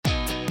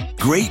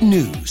Great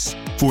news!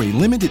 For a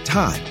limited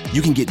time,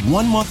 you can get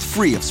 1 month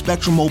free of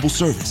Spectrum Mobile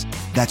service.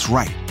 That's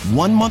right,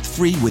 1 month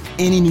free with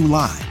any new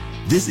line.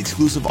 This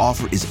exclusive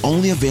offer is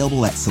only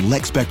available at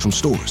select Spectrum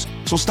stores,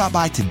 so stop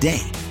by today.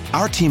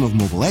 Our team of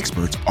mobile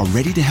experts are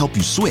ready to help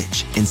you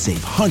switch and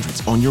save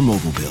hundreds on your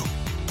mobile bill.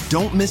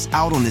 Don't miss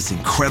out on this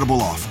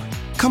incredible offer.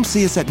 Come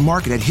see us at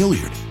Market at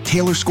Hilliard,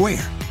 Taylor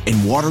Square,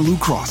 and Waterloo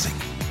Crossing.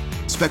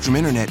 Spectrum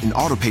Internet and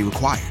autopay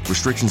required.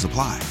 Restrictions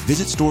apply.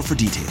 Visit store for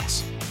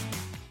details.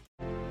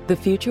 The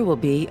future will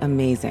be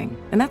amazing,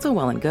 and that's all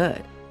well and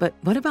good. But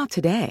what about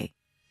today?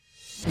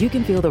 You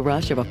can feel the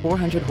rush of a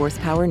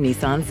 400-horsepower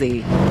Nissan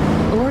Z,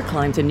 or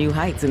climb to new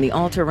heights in the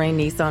all-terrain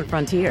Nissan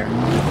Frontier.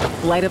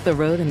 Light up the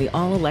road in the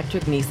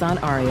all-electric Nissan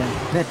Ariya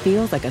that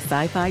feels like a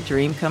sci-fi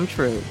dream come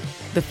true.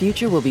 The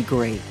future will be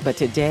great, but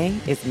today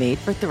is made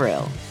for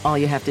thrill. All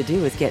you have to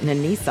do is get in a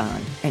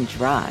Nissan and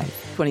drive.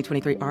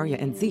 2023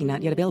 Ariya and Z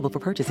not yet available for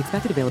purchase.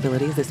 Expected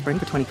availability is this spring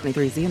for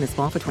 2023 Z and this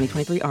fall for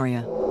 2023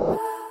 Ariya.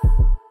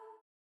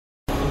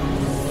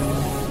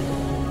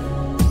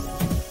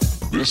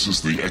 This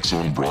is the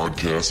X-Zone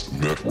Broadcast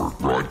Network,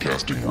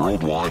 broadcasting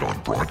worldwide on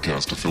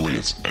broadcast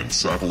affiliates and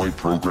satellite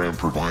program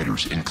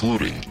providers,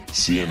 including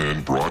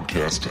CNN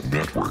Broadcast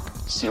Network,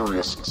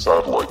 Sirius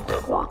Satellite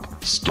Network,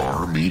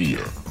 Star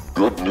Media,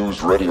 Good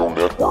News Radio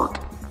Network,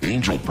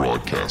 Angel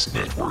Broadcast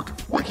Network,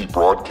 Wiki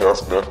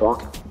Broadcast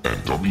Network,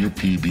 and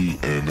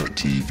WPBN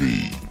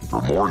TV.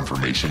 For more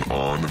information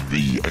on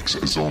the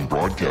X-Zone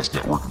Broadcast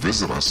Network,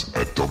 visit us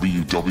at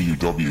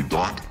www.xzbn.net.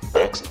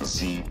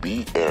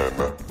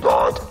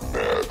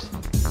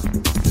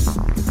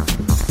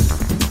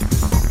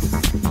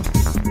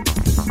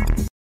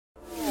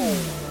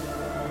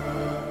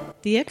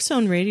 The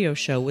X-Zone Radio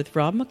Show with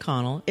Rob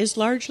McConnell is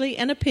largely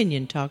an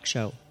opinion talk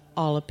show.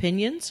 All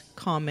opinions,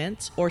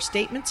 comments, or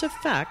statements of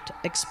fact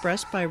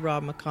expressed by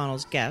Rob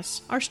McConnell's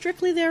guests are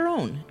strictly their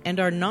own and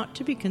are not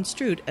to be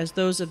construed as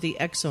those of the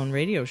X-Zone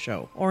Radio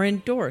Show or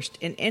endorsed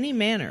in any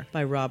manner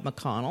by Rob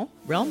McConnell,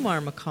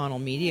 Relmar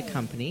McConnell Media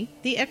Company,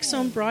 the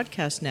X-Zone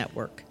Broadcast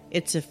Network,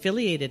 its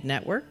affiliated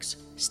networks,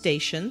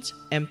 stations,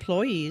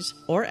 employees,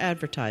 or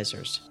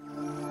advertisers.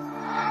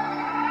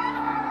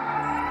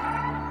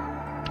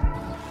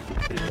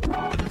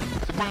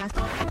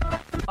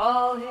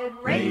 All Hit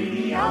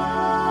Radio.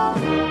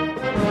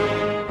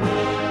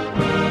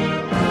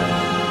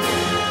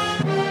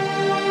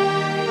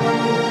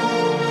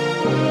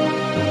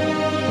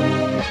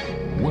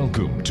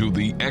 Welcome to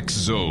the X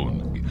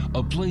Zone,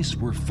 a place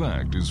where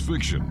fact is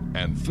fiction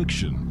and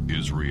fiction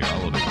is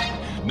reality.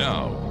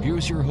 Now,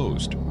 here's your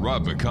host,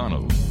 Rob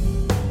McConnell.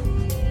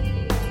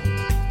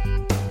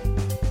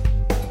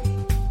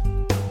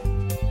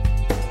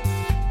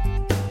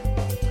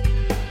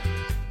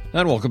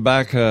 And welcome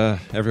back,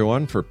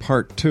 everyone, for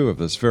part 2 of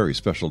this very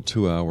special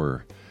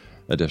 2-hour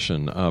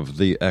edition of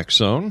the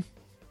X-Zone.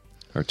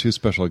 Our 2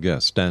 special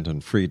guests,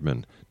 Stanton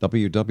Friedman,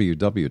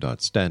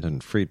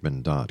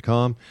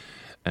 www.stantonfriedman.com,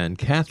 and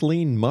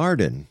Kathleen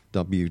Marden,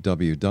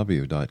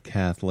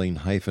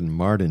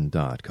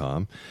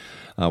 www.kathleen-marden.com.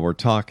 We're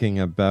talking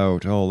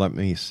about,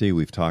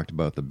 we've talked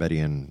about the Betty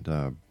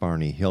and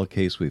Barney Hill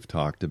case. We've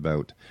talked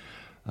about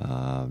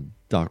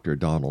Dr.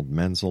 Donald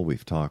Menzel.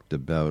 We've talked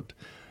about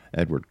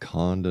Edward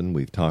Condon.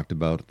 We've talked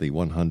about the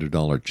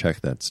 $100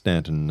 check that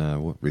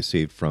Stanton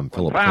received from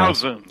Philip.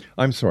 1,000.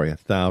 I'm sorry,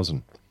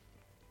 1,000.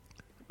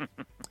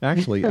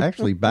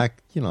 Actually,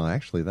 back,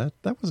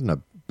 that wasn't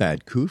a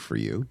bad coup for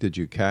you. Did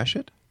you cash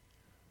it?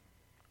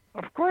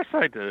 Of course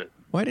I did.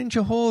 Why didn't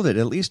you hold it?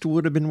 At least it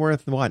would have been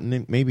worth,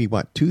 maybe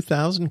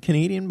 2,000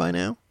 Canadian by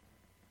now?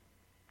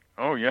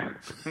 Oh, yeah.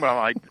 Well,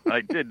 I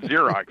did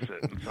Xerox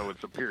it, and so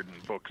it's appeared in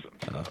books and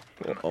stuff.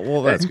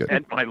 Well, that's good.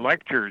 At my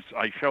lectures,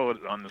 I show it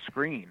on the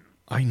screen.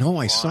 I know,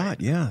 I saw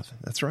it. Yeah,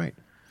 that's right.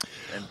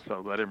 And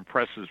so that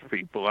impresses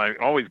people. I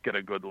always get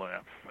a good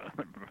laugh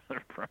from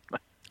that.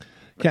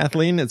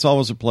 Kathleen, it's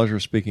always a pleasure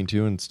speaking to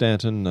you. And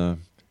Stanton,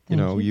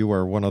 you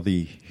are one of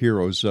the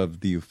heroes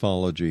of the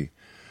ufology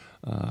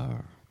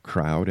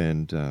crowd.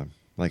 And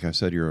like I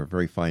said, you're a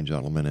very fine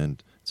gentleman,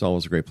 and it's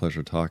always a great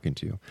pleasure talking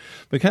to you.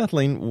 But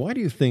Kathleen, why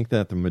do you think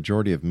that the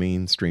majority of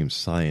mainstream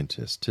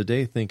scientists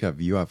today think of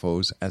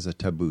UFOs as a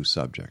taboo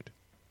subject?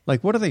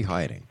 Like, what are they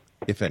hiding,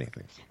 if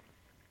anything?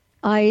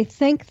 I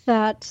think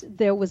that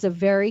there was a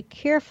very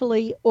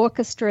carefully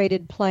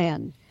orchestrated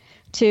plan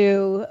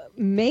to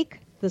make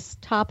this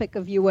topic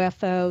of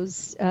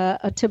UFOs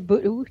a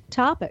taboo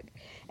topic,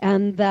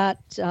 and that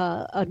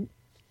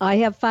I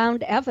have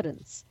found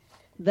evidence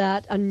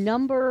that a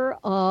number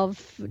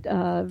of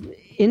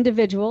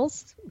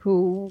individuals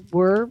who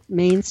were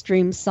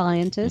mainstream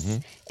scientists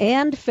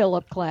and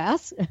Philip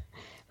Glass,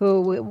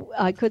 who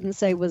I couldn't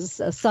say was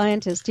a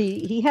scientist.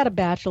 He had a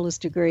bachelor's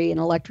degree in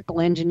electrical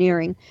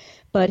engineering,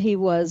 but he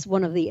was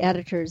one of the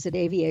editors at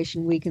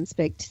Aviation Week and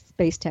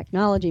Space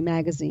Technology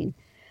magazine.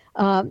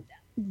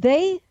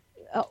 They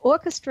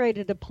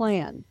orchestrated a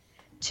plan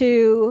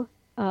to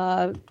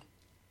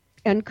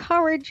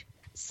encourage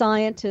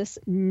scientists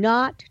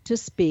not to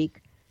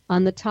speak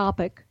on the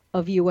topic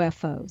of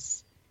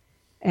UFOs.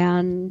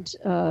 And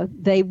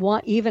they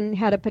even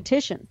had a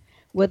petition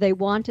where they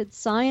wanted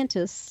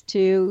scientists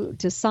to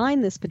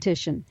sign this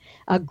petition,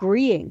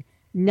 agreeing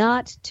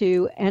not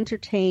to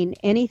entertain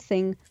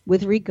anything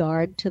with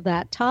regard to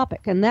that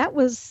topic. And that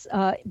was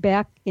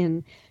back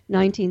in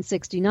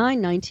 1969,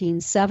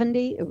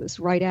 1970. It was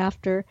right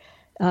after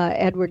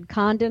Edward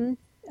Condon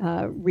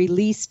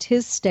released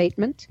his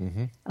statement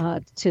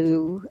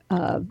to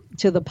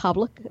the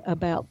public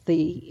about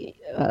the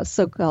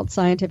so-called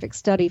scientific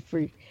study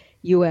for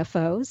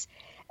UFOs.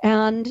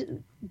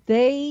 And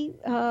they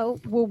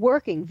were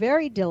working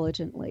very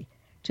diligently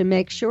to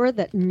make sure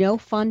that no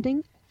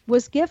funding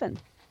was given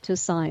to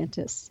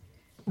scientists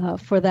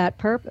for that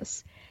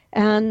purpose.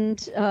 And,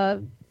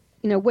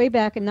 way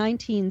back in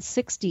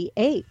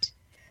 1968,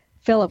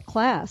 Philip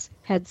Klass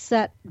had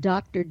set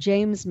Dr.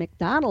 James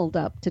McDonald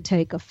up to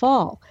take a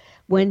fall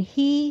when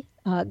he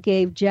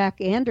gave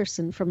Jack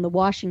Anderson from the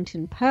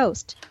Washington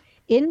Post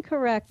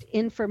incorrect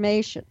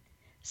information,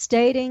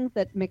 stating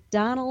that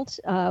McDonald,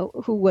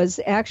 who was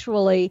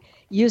actually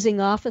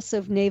using Office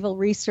of Naval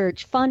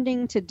Research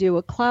funding to do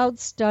a cloud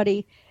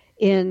study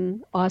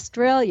in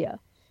Australia,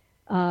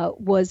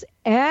 was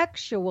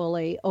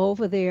actually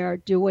over there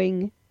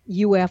doing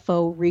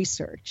UFO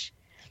research.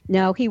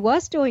 Now, he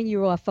was doing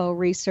UFO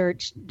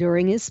research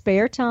during his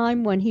spare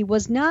time when he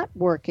was not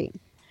working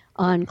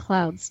on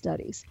cloud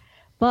studies.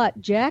 But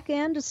Jack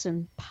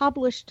Anderson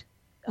published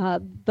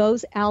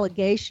those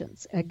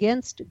allegations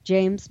against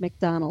James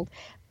McDonald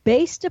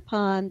based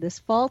upon this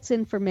false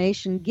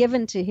information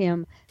given to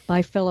him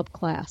by Philip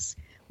Klass.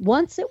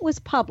 Once it was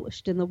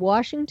published in the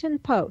Washington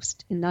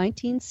Post in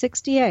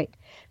 1968,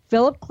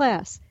 Philip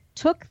Klass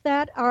took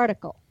that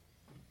article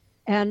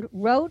and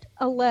wrote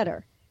a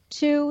letter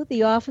to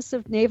the Office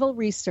of Naval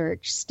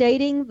Research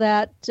stating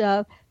that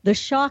the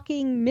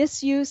shocking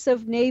misuse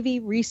of Navy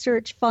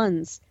research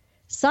funds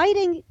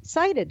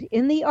cited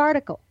in the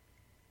article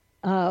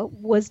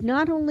was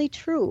not only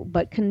true,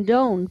 but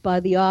condoned by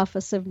the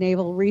Office of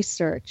Naval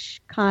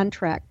Research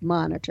contract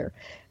monitor,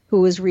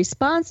 who is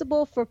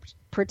responsible for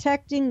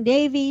protecting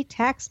Navy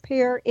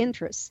taxpayer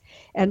interests.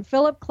 And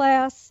Philip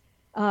Klass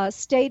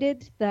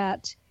stated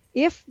that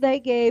if they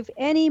gave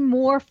any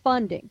more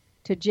funding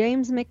to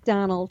James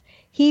McDonald,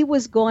 he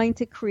was going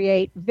to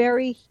create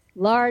very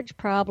large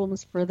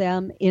problems for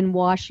them in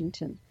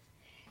Washington.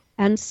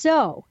 And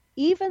so,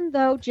 even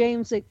though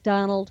James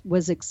McDonald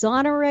was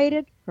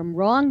exonerated from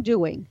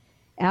wrongdoing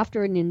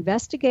after an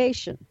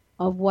investigation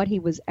of what he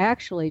was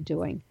actually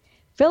doing,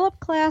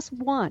 Philip Klass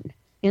won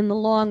in the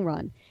long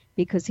run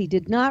because he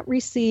did not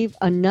receive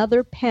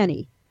another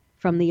penny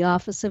from the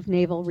Office of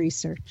Naval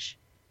Research.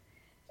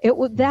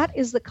 That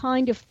is the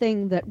kind of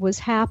thing that was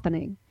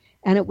happening,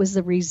 and it was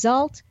the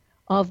result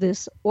of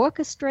this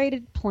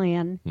orchestrated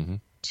plan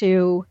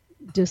to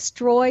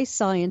destroy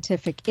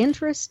scientific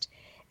interest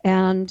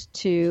and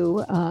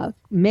to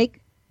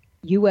make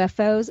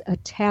UFOs a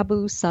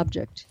taboo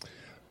subject.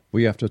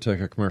 We have to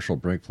take a commercial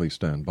break. Please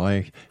stand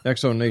by.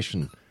 Exo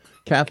Nation,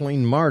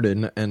 Kathleen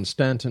Marden and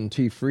Stanton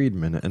T.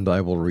 Friedman and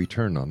I will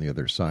return on the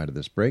other side of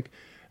this break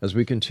as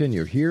we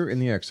continue here in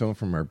the Exo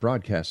from our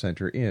broadcast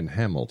center in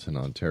Hamilton,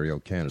 Ontario,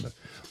 Canada.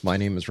 My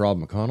name is Rob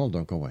McConnell.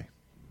 Don't go away.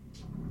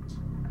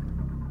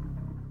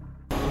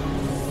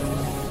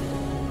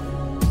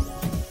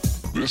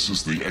 This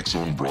is the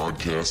X-Zone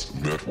Broadcast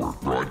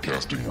Network,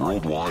 broadcasting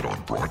worldwide on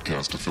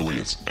broadcast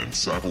affiliates and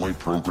satellite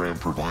program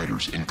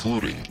providers,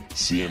 including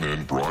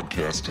CNN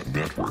Broadcast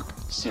Network,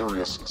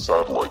 Sirius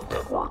Satellite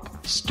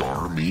Network,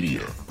 Star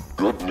Media,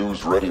 Good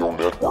News Radio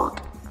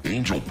Network,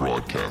 Angel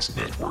Broadcast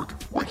Network,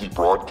 Wiki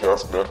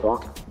Broadcast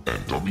Network, and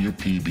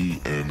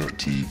WPBN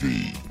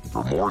TV.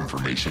 For more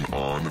information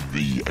on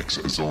the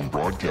X-Zone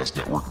Broadcast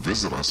Network,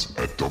 visit us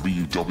at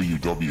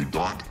www.xzbn.net.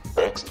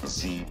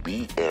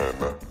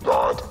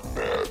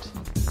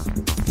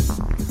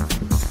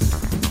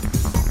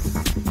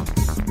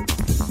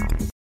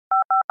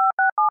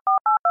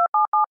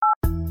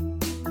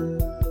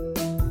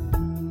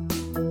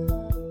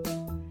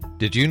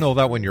 Did you know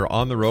that when you're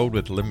on the road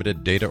with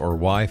limited data or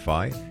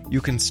Wi-Fi,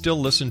 you can still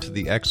listen to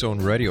the X-Zone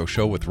Radio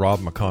Show with Rob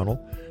McConnell,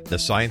 The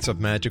Science of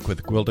Magic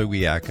with Gwilda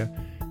Wiyaka,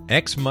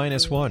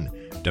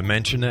 X-1,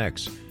 Dimension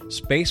X,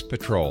 Space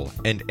Patrol,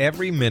 and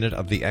every minute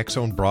of the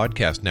X-Zone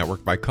Broadcast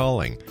Network by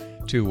calling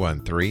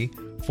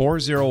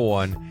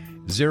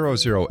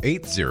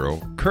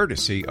 213-401-0080,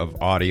 courtesy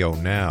of Audio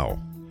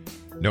Now.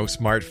 No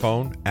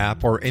smartphone,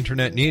 app, or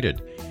internet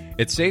needed.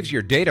 It saves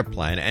your data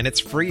plan, and it's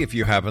free if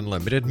you have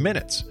unlimited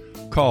minutes.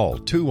 Call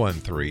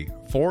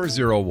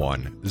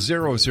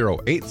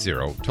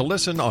 213-401-0080 to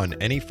listen on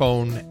any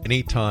phone,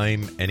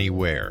 anytime,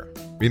 anywhere.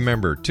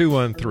 Remember,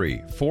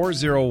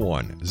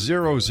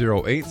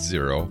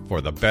 213-401-0080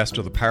 for the best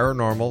of the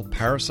paranormal,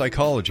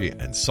 parapsychology,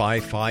 and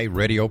sci-fi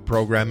radio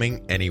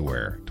programming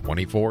anywhere,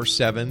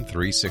 24/7,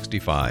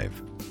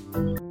 365.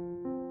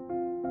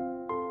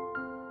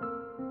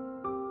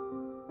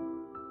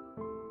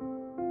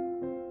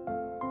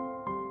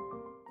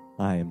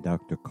 I am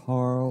Dr.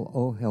 Carl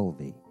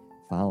O'Helvey,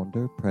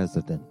 founder,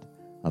 president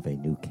of a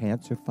new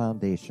cancer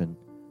foundation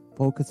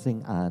focusing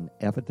on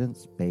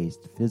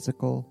evidence-based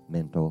physical,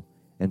 mental,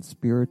 and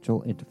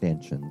spiritual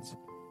interventions,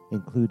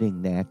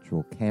 including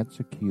natural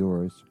cancer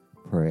cures,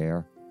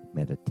 prayer,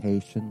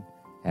 meditation,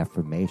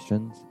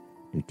 affirmations,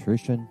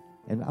 nutrition,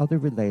 and other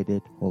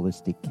related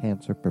holistic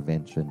cancer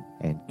prevention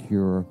and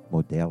cure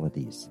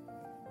modalities.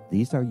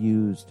 These are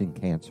used in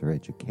cancer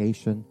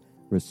education,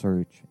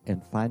 research,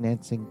 and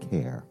financing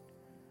care.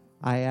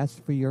 I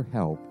ask for your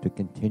help to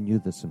continue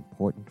this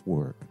important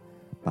work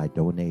by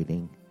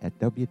donating at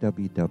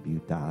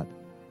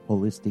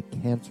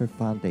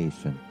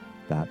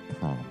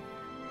www.holisticcancerfoundation.com.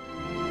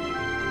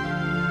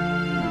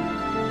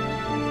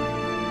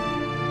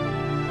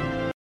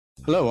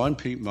 Hello, I'm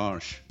Pete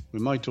Marsh.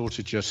 With my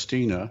daughter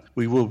Justina,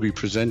 we will be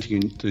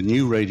presenting the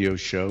new radio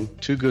show,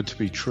 Too Good to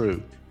Be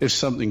True. If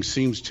something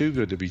seems too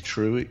good to be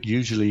true, it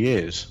usually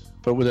is.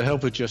 But with the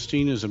help of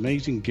Justina's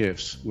amazing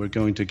gifts, we're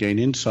going to gain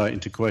insight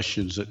into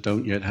questions that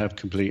don't yet have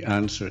complete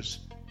answers.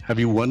 Have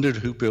you wondered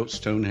who built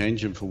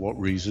Stonehenge and for what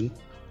reason?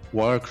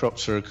 Why are crop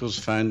circles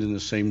found in the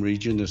same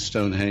region as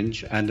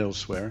Stonehenge and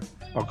elsewhere?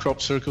 Are crop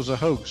circles a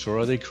hoax, or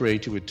are they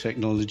created with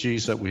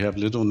technologies that we have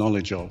little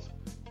knowledge of?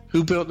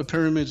 Who built the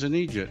pyramids in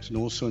Egypt and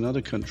also in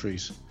other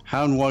countries?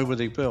 How and why were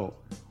they built?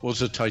 Was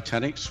the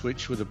Titanic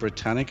switched with the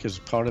Britannic as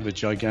part of a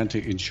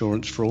gigantic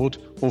insurance fraud,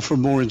 or for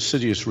more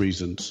insidious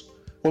reasons?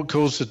 What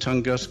caused the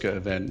Tunguska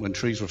event when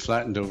trees were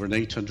flattened over an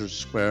 800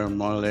 square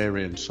mile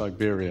area in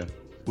Siberia?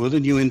 Will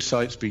the new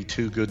insights be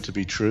too good to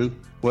be true?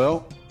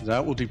 Well,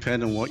 that will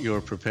depend on what you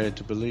are prepared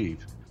to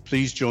believe.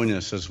 Please join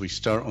us as we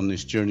start on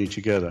this journey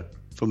together.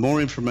 For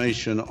more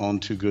information on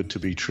Too Good to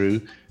Be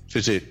True,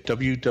 visit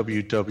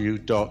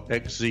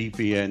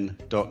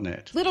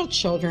www.xzbn.net. Little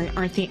children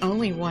aren't the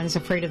only ones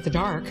afraid of the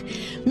dark.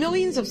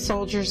 Millions of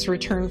soldiers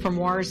return from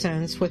war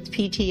zones with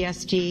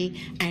PTSD,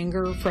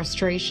 anger,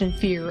 frustration,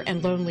 fear,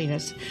 and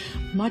loneliness,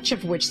 much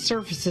of which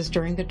surfaces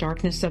during the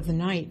darkness of the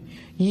night.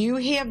 You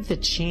have the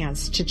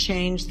chance to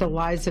change the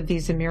lives of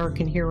these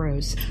American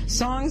heroes.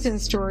 Songs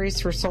and Stories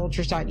for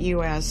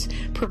Soldiers.us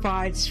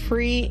provides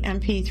free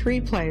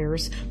MP3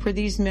 players for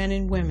these men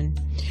and women.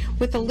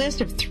 With a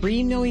list of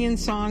 3 million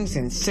songs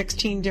in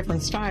 16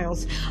 different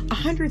styles,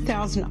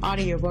 100,000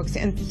 audiobooks,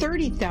 and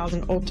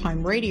 30,000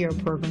 old-time radio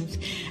programs,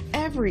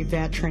 every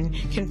veteran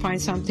can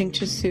find something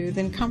to soothe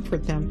and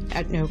comfort them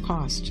at no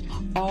cost.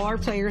 All our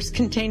players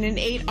contain an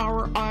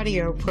 8-hour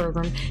audio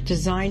program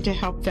designed to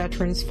help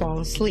veterans fall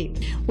asleep.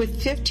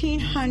 With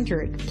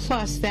 1,500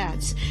 plus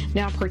vets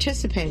now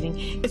participating,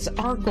 it's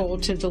our goal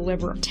to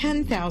deliver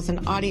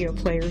 10,000 audio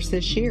players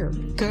this year.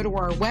 Go to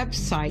our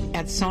website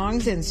at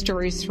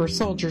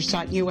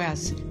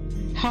songsandstoriesforsoldiers.us.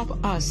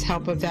 Help us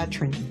help a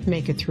veteran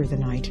make it through the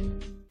night.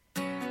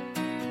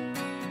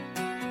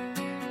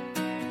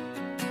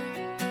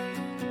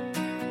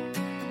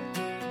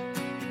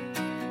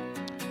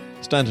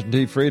 Stanton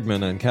T.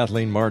 Friedman and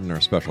Kathleen Marden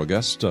are special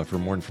guests. For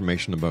more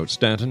information about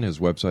Stanton, his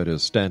website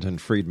is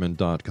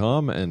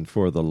stantonfriedman.com, and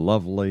for the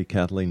lovely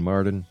Kathleen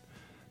Marden,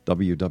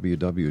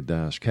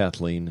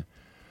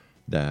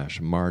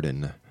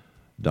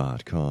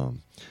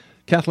 www.kathleen-marden.com.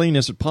 Kathleen,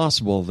 is it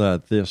possible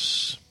that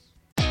this...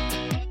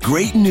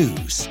 Great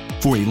news!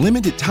 For a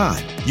limited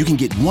time, you can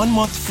get 1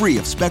 month free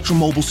of Spectrum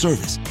Mobile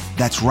service.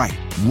 That's right,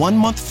 1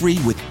 month free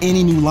with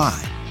any new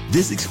line.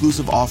 This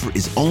exclusive offer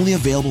is only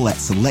available at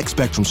select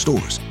Spectrum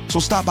stores, so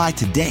stop by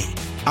today.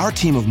 Our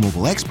team of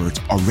mobile experts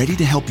are ready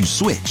to help you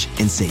switch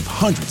and save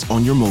hundreds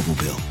on your mobile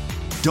bill.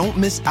 Don't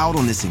miss out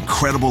on this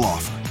incredible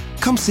offer.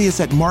 Come see us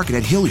at Market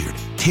at Hilliard,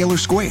 Taylor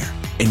Square,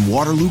 and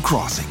Waterloo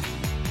Crossing.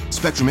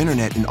 Spectrum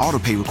Internet and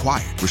autopay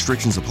required.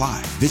 Restrictions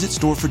apply. Visit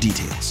store for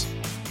details.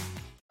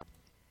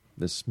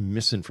 This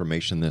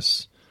misinformation,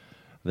 this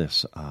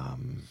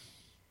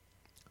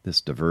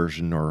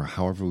diversion, or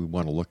however we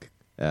want to look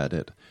at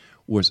it,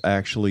 was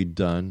actually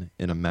done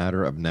in a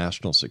matter of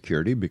national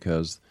security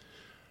because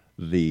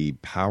the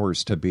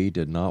powers to be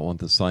did not want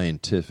the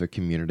scientific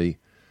community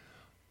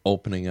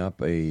opening up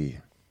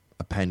a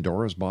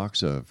Pandora's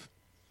box of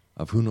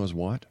who knows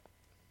what?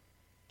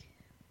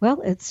 Well,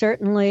 it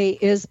certainly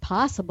is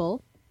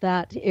possible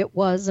that it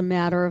was a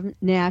matter of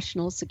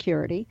national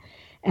security,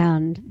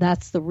 and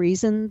that's the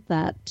reason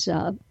that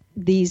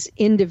these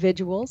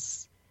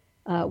individuals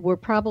were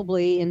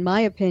probably, in my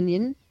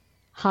opinion,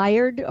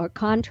 hired or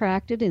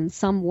contracted in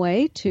some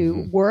way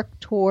to work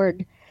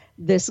toward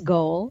this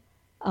goal.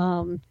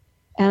 And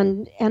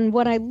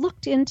when I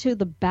looked into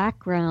the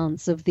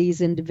backgrounds of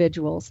these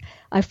individuals,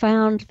 I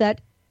found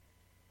that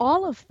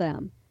all of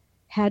them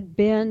had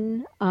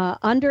been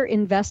under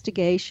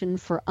investigation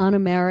for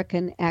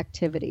un-American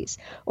activities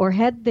or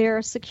had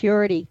their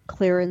security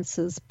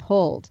clearances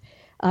pulled.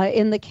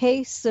 In the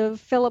case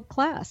of Philip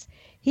Klass,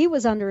 he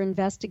was under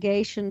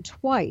investigation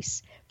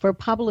twice for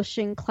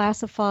publishing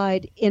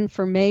classified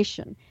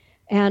information.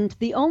 And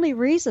the only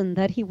reason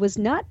that he was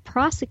not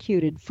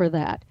prosecuted for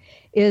that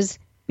is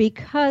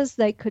because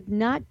they could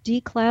not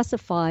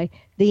declassify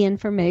the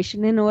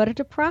information in order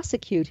to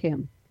prosecute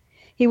him.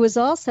 He was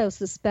also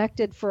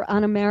suspected for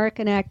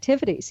un-American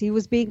activities. He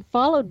was being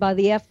followed by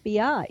the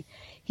FBI.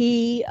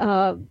 He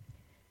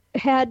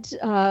had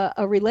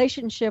a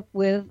relationship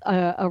with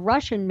a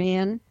Russian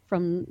man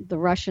from the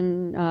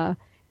Russian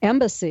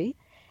embassy,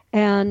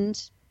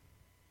 and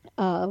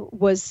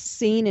was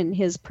seen in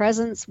his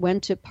presence,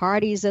 went to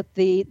parties at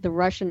the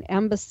Russian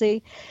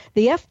embassy.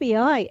 The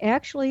FBI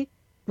actually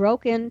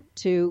broke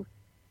into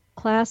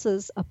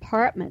Klass's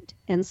apartment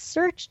and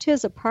searched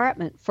his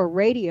apartment for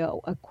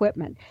radio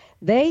equipment.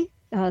 They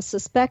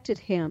suspected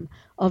him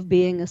of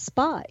being a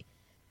spy.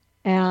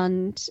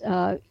 And,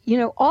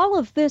 all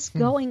of this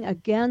going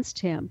against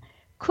him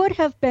could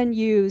have been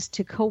used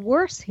to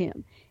coerce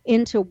him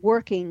into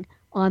working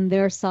on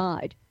their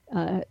side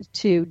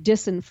to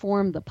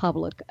disinform the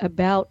public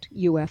about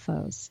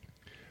UFOs.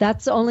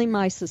 That's only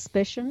my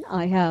suspicion.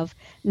 I have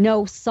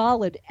no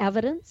solid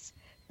evidence,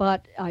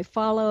 but I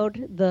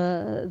followed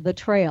the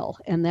trail,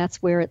 and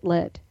that's where it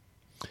led.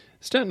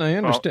 Stanton, I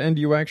understand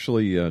you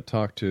actually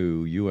talked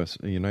to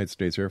United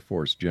States Air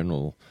Force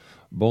General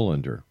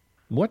Bolander.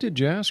 What did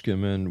you ask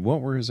him, and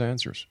what were his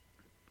answers?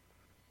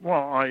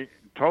 Well, I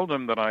told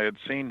him that I had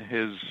seen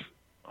his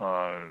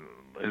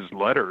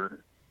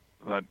letter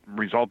that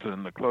resulted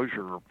in the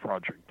closure of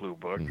Project Blue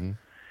Book,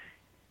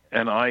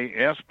 and I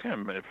asked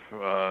him if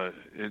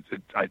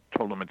I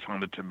told him it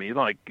sounded to me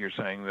like you're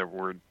saying there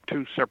were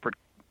two separate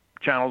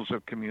channels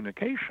of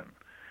communication,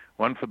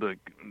 one for the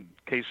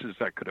cases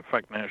that could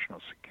affect national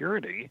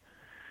security,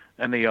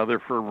 and the other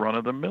for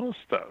run-of-the-mill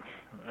stuff,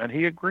 and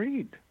he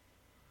agreed.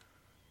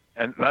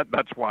 And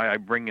that's why I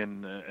bring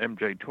in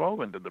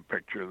MJ-12 into the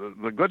picture.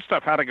 The good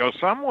stuff had to go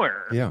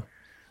somewhere. Yeah.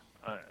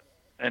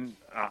 And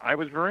I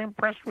was very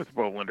impressed with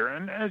Bolander.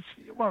 And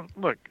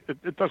look,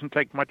 it doesn't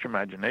take much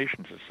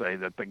imagination to say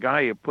that the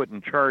guy you put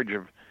in charge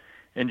of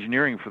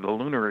engineering for the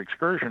Lunar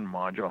Excursion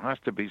Module has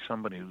to be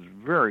somebody who's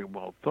very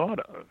well thought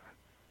of.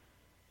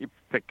 You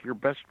pick your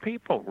best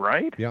people,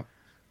 right? Yeah.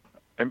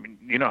 I mean,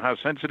 you know how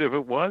sensitive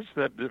it was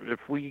that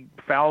if we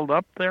fouled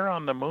up there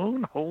on the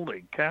moon,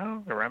 holy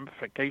cow, the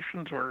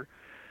ramifications were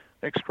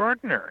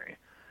extraordinary.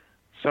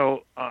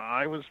 So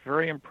I was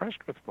very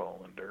impressed with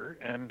Bolander,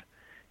 and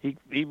he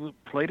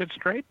played it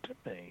straight to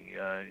me.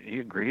 He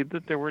agreed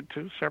that there were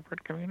two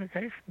separate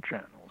communication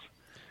channels.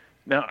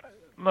 Now,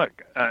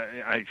 look,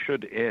 I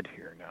should add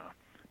here now,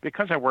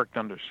 because I worked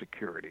under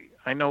security,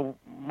 I know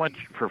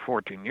much for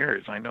 14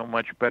 years. I know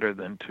much better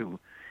than to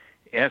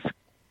ask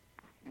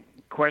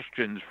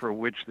questions for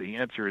which the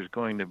answer is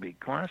going to be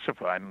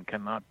classified and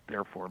cannot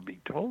therefore be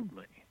told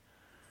me.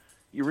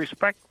 You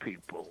respect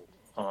people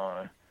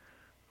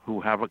who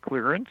have a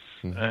clearance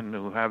and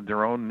who have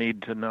their own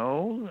need to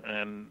know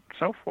and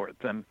so forth.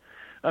 And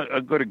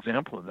a good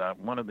example of that,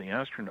 one of the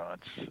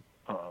astronauts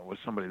was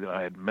somebody that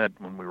I had met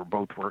when we were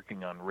both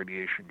working on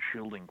radiation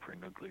shielding for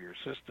nuclear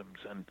systems,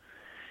 and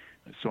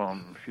I saw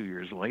him a few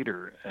years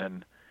later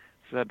and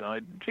said,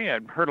 gee,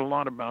 I'd heard a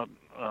lot about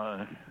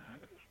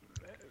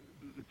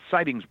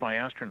sightings by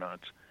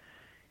astronauts.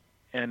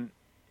 And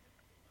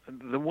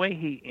the way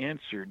he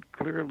answered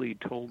clearly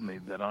told me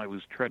that I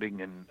was treading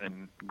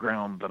in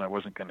ground that I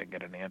wasn't going to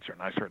get an answer,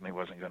 and I certainly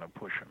wasn't going to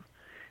push him.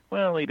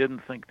 Well, he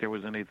didn't think there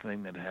was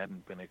anything that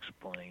hadn't been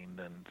explained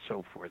and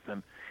so forth.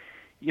 And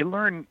you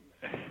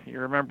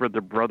remember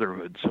the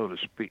brotherhood, so to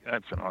speak.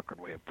 That's an awkward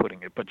way of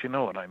putting it, but you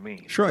know what I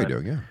mean. Sure, I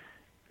do, yeah.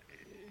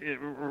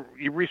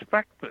 You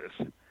respect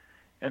this.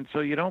 And so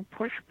you don't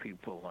push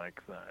people like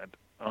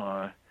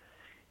that.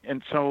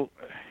 And so,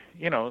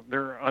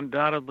 there are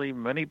undoubtedly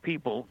many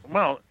people.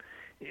 Well,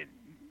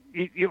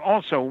 you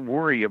also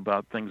worry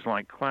about things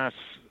like Klass.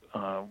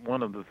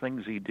 One of the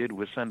things he did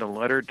was send a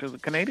letter to the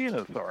Canadian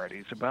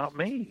authorities about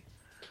me,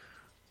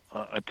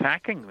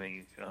 attacking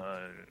me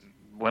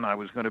when I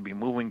was going to be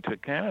moving to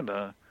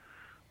Canada.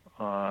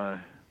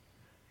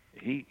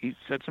 He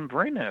said some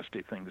very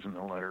nasty things in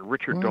the letter.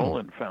 Richard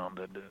Dolan found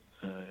it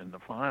in the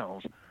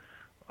files.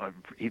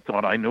 He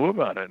thought I knew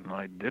about it, and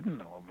I didn't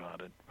know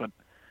about it. But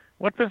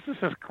what business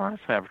does Klass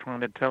have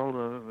trying to tell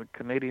the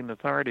Canadian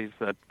authorities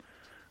that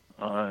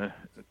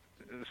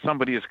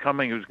somebody is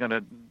coming who's going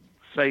to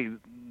say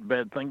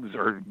bad things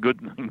or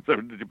good things,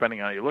 depending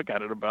on how you look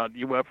at it, about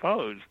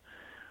UFOs?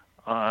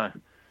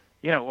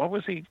 What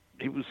was he?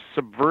 He was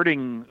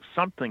subverting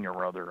something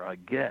or other, I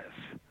guess,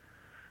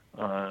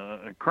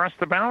 across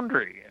the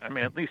boundary. I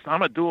mean, at least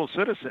I'm a dual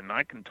citizen.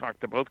 I can talk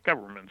to both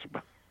governments.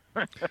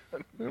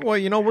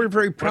 Well, we're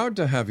very proud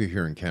to have you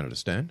here in Canada,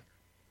 Stan.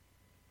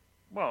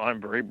 Well,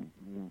 I'm very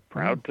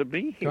proud to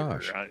be here.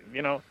 Gosh.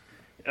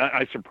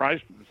 I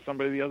surprised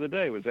somebody the other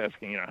day, was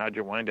asking, how'd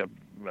you wind up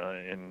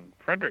in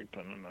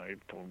Fredericton? And I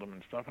told them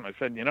and stuff, and I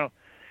said,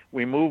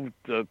 we moved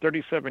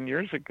 37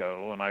 years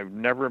ago, and I've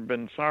never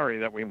been sorry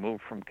that we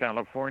moved from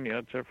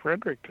California to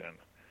Fredericton.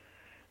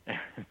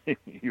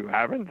 You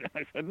haven't?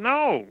 I said,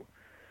 no.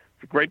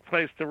 It's a great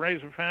place to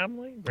raise a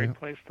family, great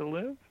place to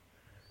live.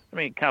 I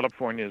mean,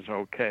 California is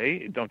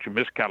okay. Don't you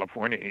miss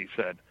California, he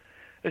said.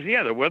 I said,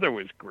 yeah, the weather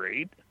was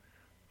great.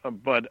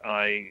 But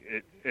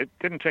it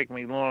didn't take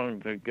me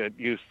long to get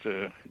used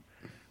to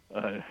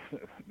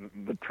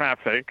the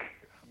traffic,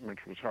 which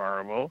was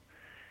horrible,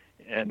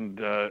 and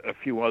a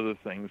few other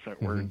things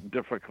that were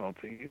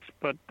difficulties.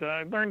 But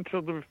I learned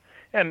the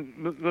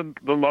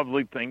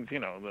lovely things.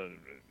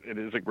 It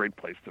is a great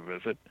place to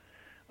visit.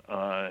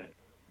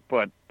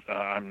 But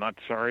I'm not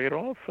sorry at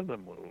all for the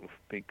move,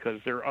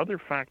 because there are other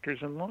factors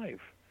in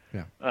life.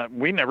 Yeah.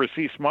 We never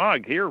see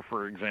smog here,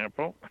 for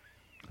example.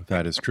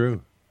 That is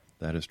true.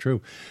 That is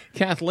true.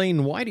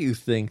 Kathleen, why do you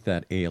think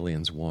that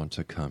aliens want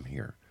to come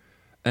here?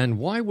 And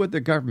why would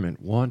the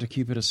government want to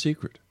keep it a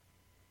secret?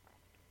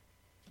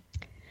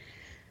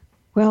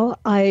 Well,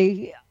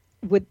 I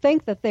would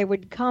think that they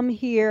would come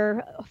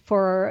here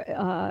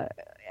for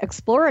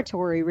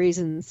exploratory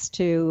reasons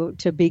to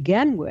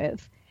begin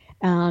with.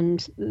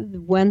 And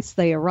once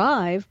they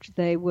arrived,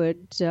 they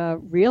would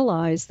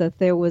realize that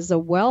there was a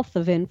wealth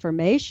of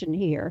information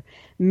here,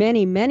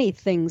 many, many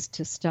things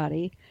to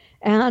study.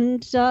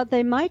 And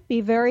they might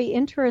be very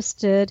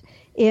interested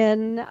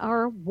in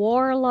our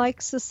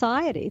warlike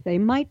society. They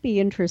might be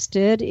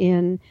interested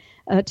in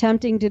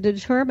attempting to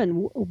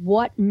determine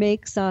what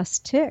makes us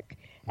tick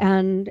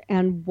and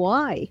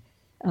why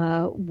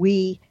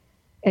we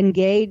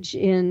engage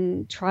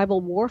in tribal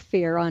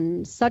warfare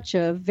on such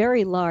a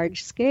very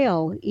large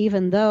scale,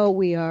 even though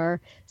we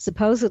are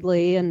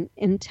supposedly an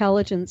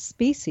intelligent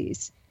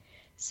species.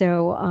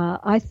 So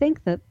I think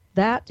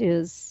that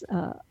is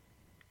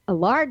a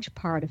large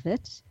part of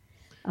it.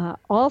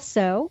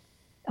 Also,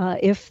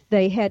 if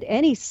they had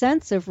any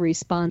sense of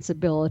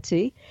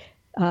responsibility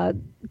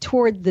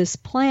toward this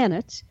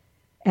planet,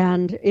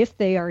 and if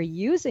they are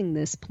using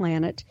this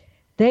planet,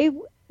 they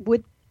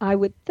would, I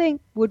would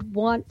think, would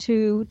want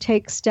to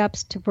take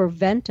steps to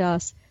prevent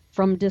us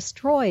from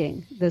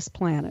destroying this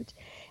planet.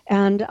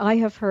 And I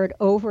have heard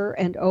over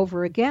and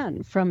over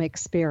again from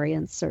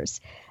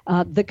experiencers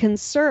the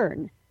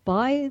concern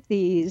by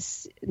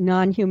these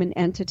non-human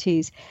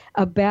entities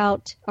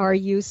about our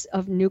use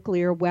of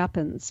nuclear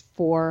weapons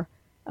for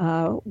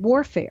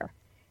warfare,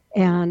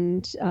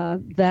 and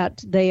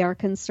that they are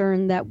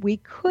concerned that we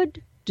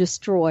could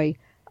destroy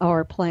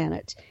our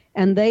planet,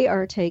 and they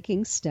are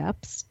taking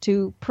steps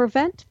to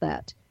prevent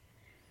that.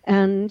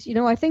 And,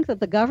 I think that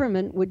the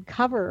government would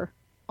cover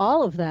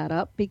all of that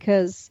up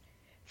because,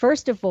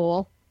 first of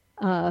all,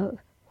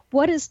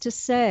 what is to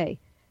say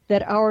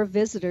that our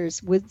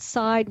visitors would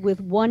side with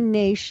one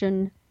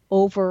nation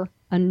over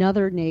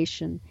another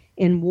nation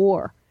in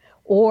war,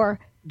 or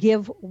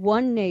give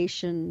one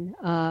nation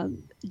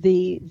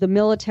the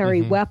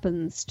military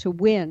weapons to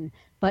win,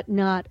 but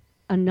not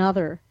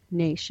another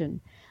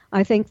nation?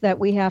 I think that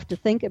we have to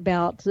think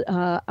about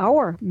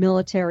our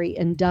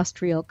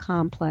military-industrial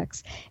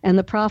complex and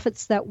the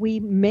profits that we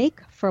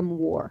make from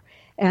war.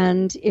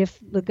 And if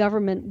the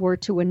government were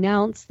to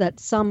announce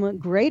that some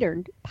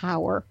greater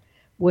power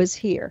was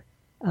here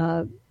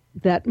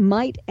that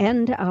might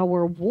end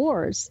our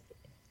wars,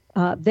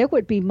 there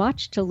would be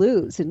much to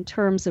lose in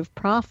terms of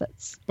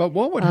profits. But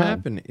what would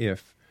happen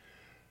if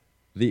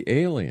the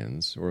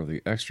aliens or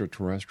the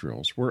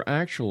extraterrestrials were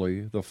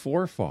actually the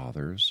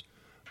forefathers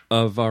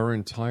of our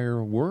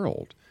entire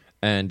world?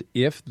 And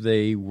if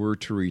they were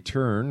to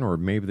return, or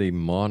maybe they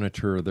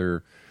monitor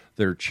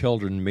their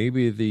children,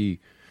 maybe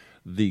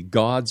the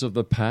gods of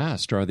the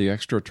past are the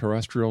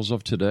extraterrestrials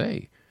of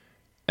today.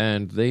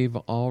 And they've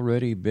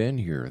already been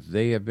here.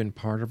 They have been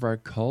part of our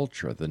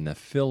culture, the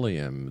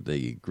Nephilim,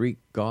 the Greek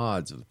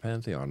gods of the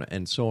Pantheon,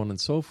 and so on and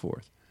so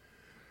forth.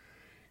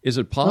 Is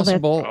it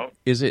possible?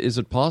 Is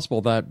it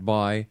possible that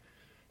by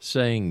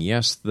saying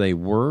yes, they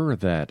were,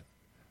 that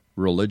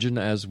religion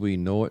as we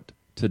know it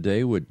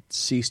today would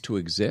cease to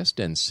exist?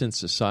 And since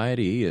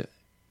society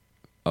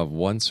of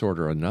one sort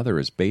or another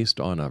is based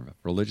on a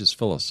religious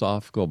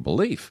philosophical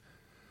belief,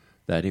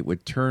 that it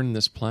would turn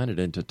this planet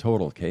into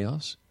total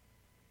chaos?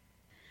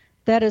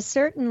 That is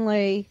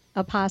certainly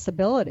a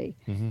possibility.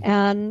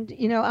 And,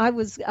 I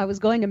was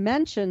going to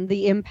mention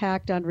the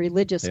impact on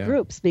religious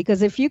groups,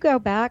 because if you go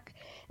back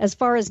as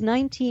far as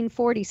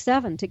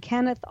 1947 to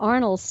Kenneth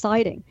Arnold's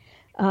sighting,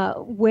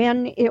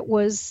 when it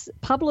was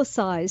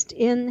publicized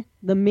in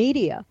the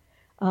media,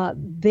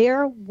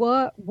 there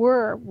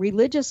were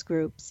religious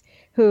groups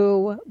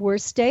who were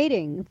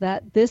stating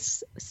that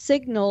this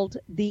signaled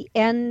the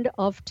end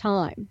of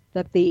time,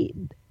 that the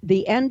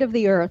end of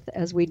the earth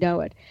as we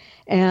know it.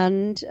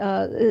 And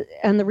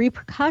the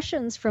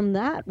repercussions from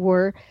that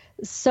were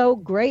so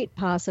great,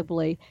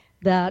 possibly,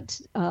 that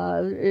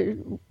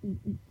General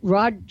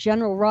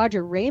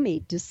Roger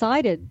Ramey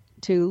decided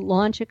to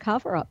launch a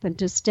cover-up and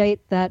to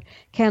state that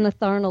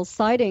Kenneth Arnold's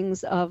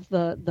sightings of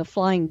the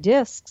flying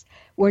discs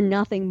were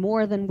nothing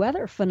more than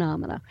weather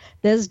phenomena.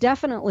 There's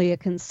definitely a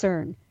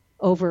concern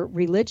over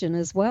religion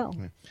as well.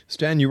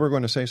 Stan, you were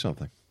going to say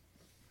something.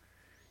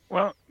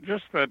 Well,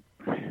 just that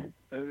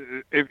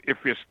if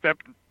you step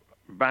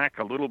back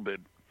a little bit,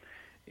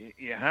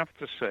 you have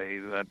to say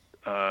that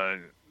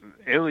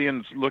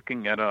aliens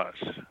looking at us,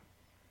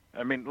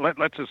 I mean,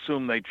 let's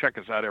assume they check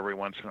us out every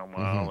once in a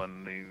while,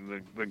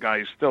 and the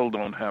guys still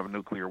don't have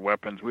nuclear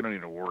weapons. We don't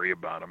need to worry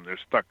about them. They're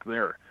stuck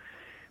there.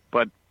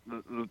 But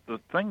the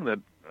thing that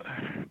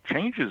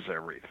changes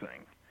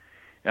everything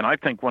And I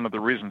think one of the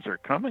reasons they're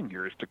coming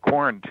here is to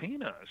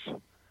quarantine us,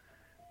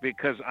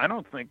 because I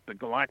don't think the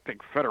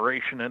Galactic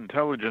Federation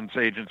Intelligence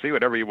Agency,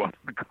 whatever you want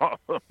to call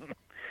them,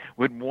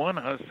 would want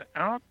us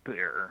out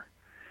there.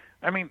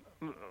 I mean,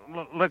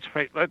 let's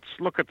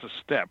look at the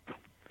step.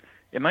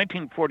 In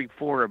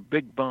 1944, a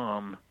big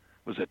bomb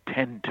was a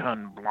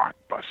 10-ton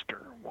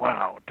blockbuster.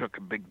 Wow, it took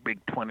a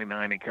big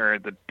 29 and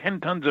carried the 10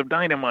 tons of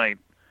dynamite.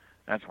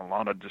 That's a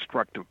lot of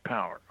destructive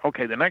power.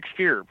 Okay, the next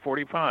year,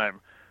 45,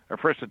 our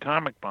first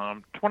atomic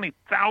bomb,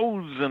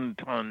 20,000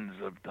 tons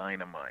of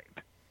dynamite,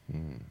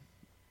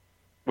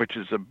 which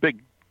is a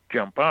big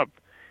jump up.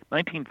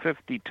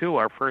 1952,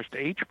 our first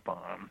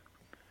H-bomb,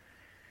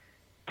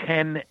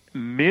 10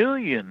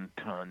 million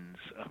tons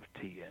of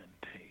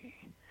TNT.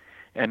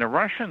 And the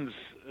Russians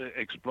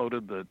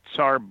exploded the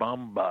Tsar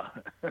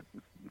Bomba,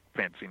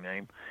 fancy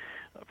name,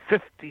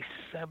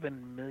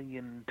 57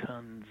 million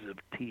tons of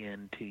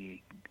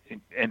TNT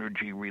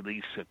energy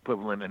release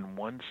equivalent in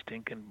one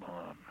stinking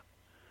bomb.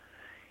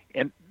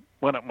 And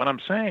what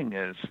I'm saying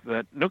is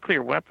that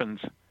nuclear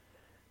weapons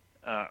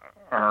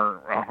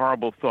are a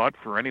horrible thought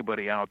for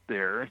anybody out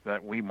there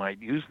that we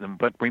might use them.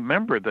 But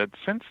remember that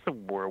since the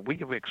war, we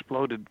have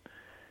exploded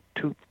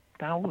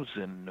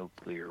 2,000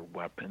 nuclear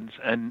weapons,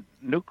 and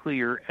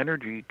nuclear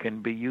energy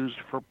can be used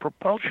for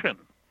propulsion.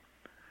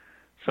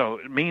 So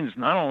it means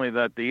not only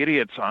that the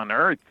idiots on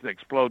Earth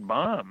explode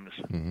bombs,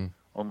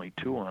 only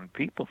 2 on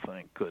people,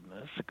 thank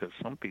goodness, because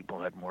some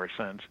people had more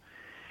sense,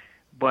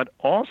 but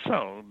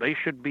also they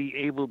should be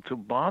able to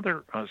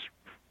bother us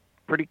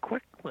pretty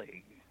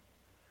quickly.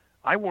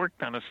 I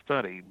worked on a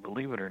study,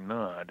 believe it or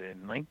not,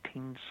 in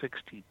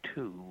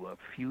 1962 of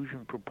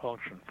fusion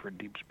propulsion for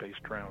deep space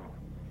travel.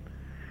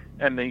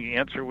 And the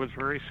answer was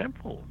very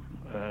simple.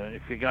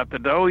 If you got the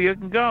dough, you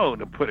can go,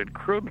 to put it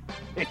crudely.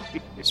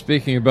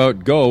 Speaking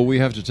about go, we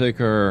have to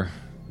take our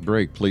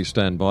break. Please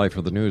stand by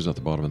for the news at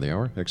the bottom of the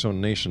hour. X-Zone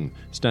Nation,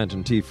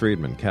 Stanton T.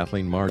 Friedman,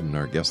 Kathleen Marden,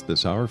 our guest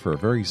this hour for a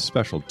very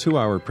special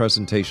 2-hour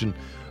presentation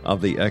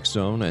of the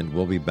X-Zone, and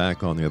we'll be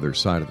back on the other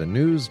side of the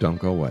news. Don't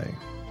go away.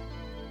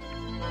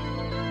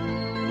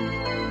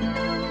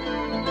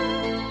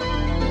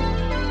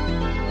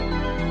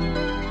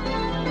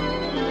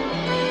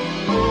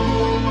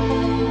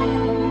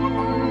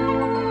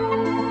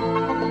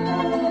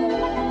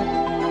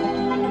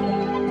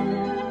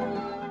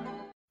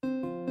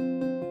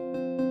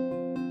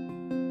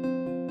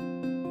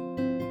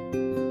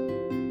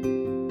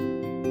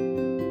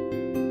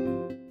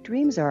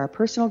 Dreams are our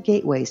personal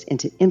gateways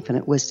into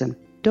infinite wisdom.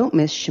 Don't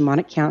miss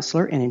shamanic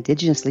counselor and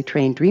indigenously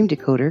trained dream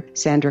decoder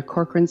Sandra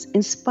Corcoran's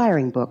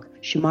inspiring book,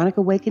 Shamanic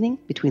Awakening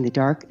Between the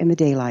Dark and the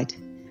Daylight.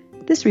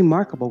 This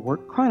remarkable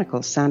work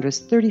chronicles Sandra's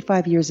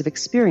 35 years of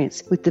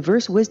experience with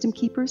diverse wisdom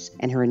keepers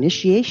and her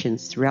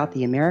initiations throughout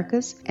the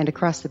Americas and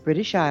across the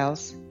British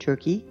Isles,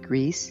 Turkey,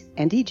 Greece,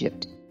 and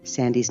Egypt.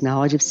 Sandy's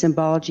knowledge of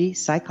symbology,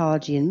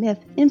 psychology, and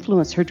myth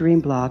influence her dream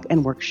blog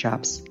and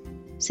workshops.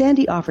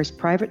 Sandy offers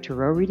private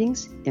tarot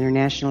readings,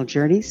 international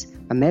journeys,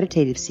 a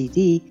meditative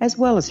CD, as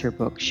well as her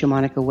book,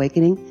 Shamanic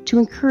Awakening, to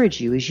encourage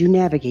you as you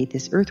navigate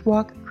this earth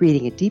walk,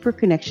 creating a deeper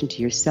connection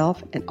to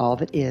yourself and all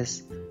that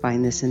is.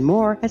 Find this and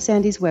more at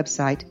Sandy's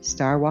website,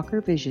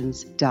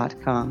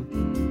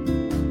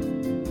 starwalkervisions.com.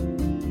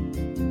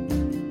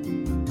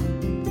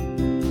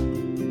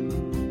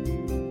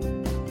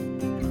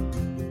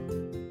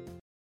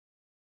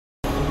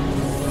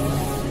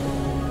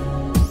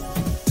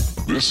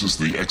 This is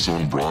the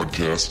X-Zone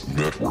Broadcast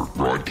Network,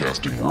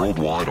 broadcasting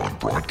worldwide on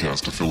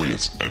broadcast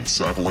affiliates and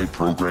satellite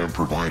program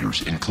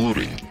providers,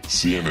 including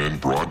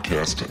CNN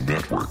Broadcast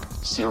Network,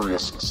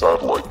 Sirius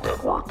Satellite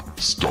Network,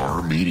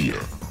 Star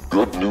Media,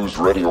 Good News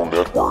Radio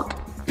Network,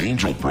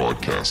 Angel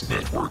Broadcast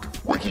Network,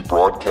 Wiki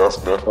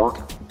Broadcast Network,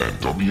 and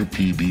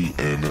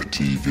WPBN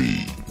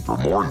TV. For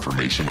more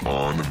information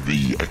on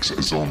the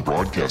X-Zone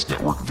Broadcast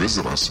Network,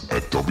 visit us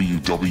at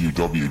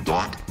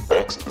www.xzbn.net.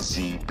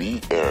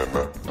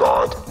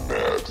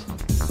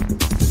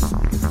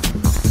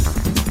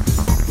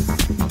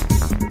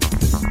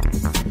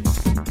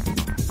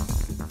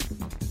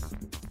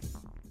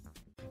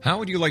 How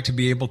would you like to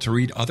be able to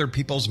read other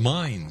people's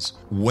minds?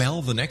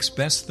 Well, the next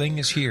best thing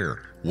is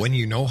here. When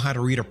you know how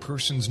to read a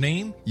person's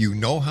name, you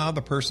know how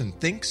the person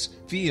thinks,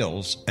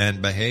 feels,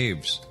 and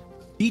behaves.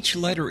 Each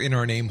letter in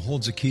our name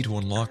holds a key to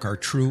unlock our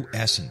true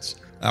essence.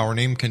 Our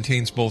name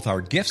contains both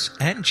our gifts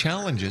and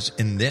challenges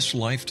in this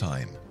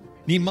lifetime.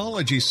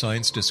 Mnemology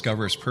science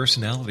discovers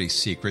personality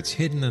secrets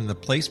hidden in the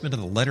placement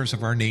of the letters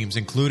of our names,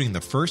 including the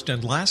first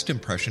and last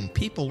impression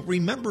people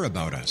remember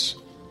about us.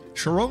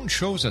 Sharon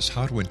shows us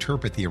how to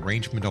interpret the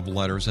arrangement of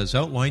letters as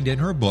outlined in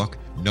her book,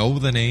 Know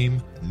the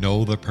Name,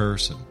 Know the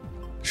Person.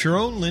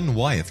 Sharon Lynn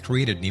Wyeth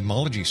created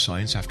mnemology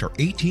science after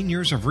 18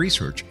 years of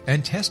research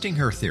and testing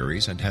her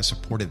theories, and has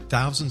supported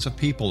thousands of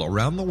people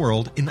around the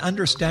world in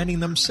understanding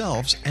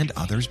themselves and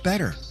others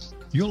better.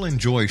 You'll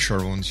enjoy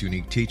Sharon's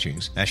unique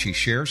teachings as she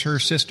shares her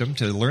system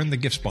to learn the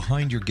gifts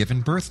behind your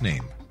given birth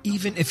name.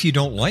 Even if you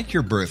don't like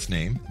your birth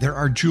name, there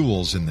are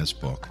jewels in this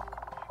book.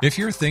 If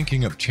you're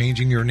thinking of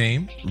changing your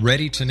name,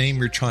 ready to name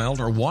your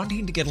child, or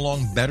wanting to get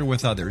along better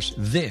with others,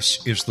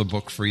 this is the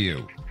book for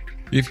you.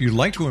 If you'd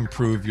like to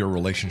improve your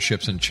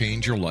relationships and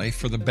change your life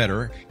for the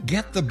better,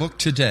 get the book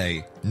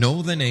today,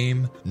 Know the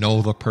Name,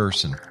 Know the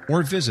Person,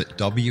 or visit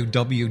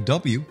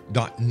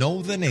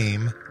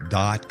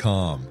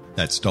www.knowthename.com.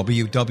 That's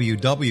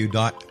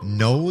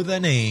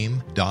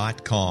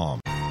www.knowthename.com.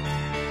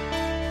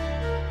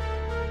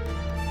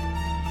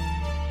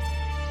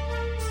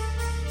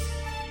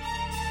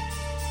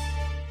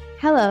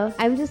 Hello,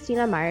 I'm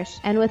Justina Marsh,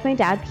 and with my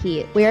dad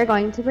Pete, we are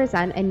going to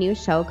present a new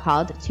show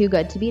called Too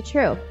Good to Be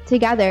True.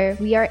 Together,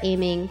 we are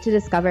aiming to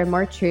discover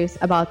more truths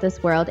about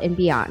this world and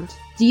beyond.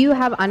 Do you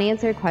have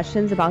unanswered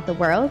questions about the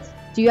world?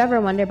 Do you ever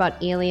wonder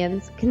about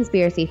aliens,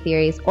 conspiracy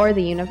theories, or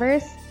the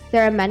universe?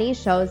 There are many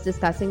shows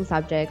discussing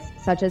subjects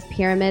such as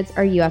pyramids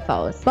or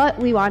UFOs, but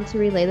we want to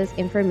relay this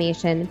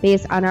information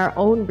based on our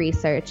own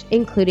research,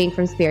 including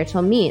from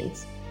spiritual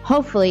means.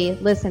 Hopefully,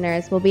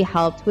 listeners will be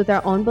helped with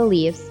their own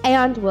beliefs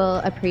and will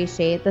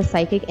appreciate the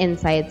psychic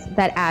insights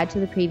that add to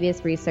the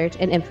previous research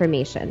and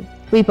information.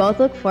 We both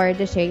look forward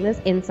to sharing this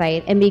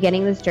insight and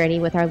beginning this journey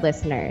with our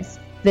listeners.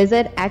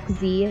 Visit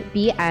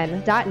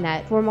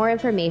xzbn.net for more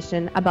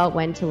information about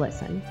when to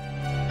listen.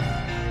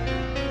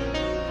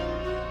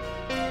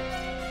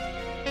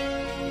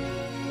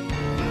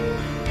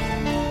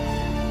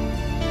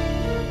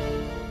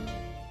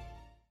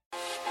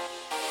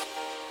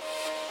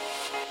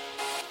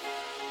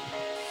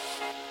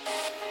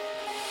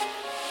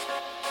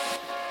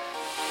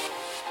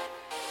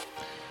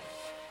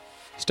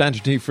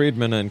 Stanton T.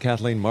 Friedman and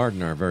Kathleen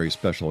Marden are very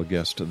special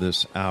guests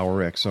this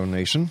hour, Exo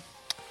Nation.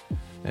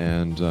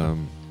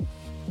 And,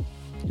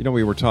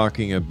 we were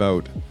talking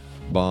about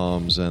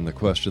bombs, and the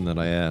question that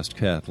I asked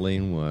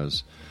Kathleen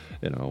was,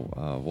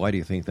 why do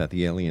you think that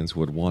the aliens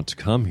would want to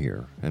come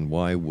here, and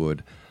why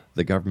would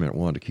the government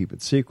want to keep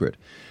it secret?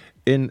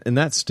 In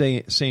that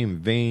same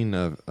vein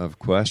of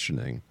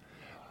questioning,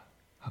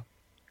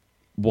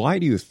 why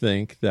do you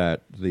think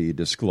that the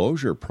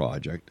Disclosure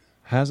Project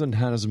hasn't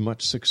had as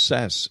much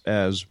success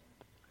as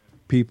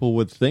people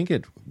would think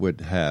it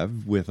would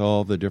have, with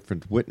all the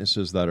different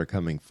witnesses that are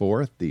coming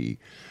forth, the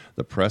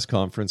press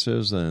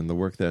conferences, and the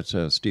work that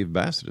Steve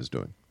Bassett is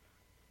doing?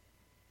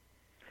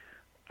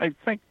 I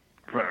think,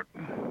 I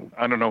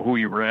don't know who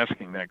you were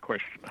asking that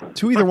question.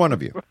 To either one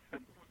of you.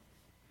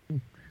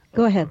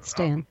 Go ahead,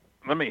 Stan.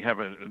 Let me have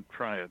a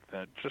try at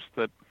that. Just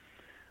that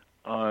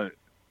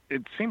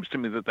it seems to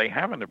me that they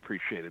haven't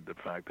appreciated the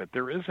fact that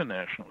there is a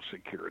national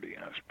security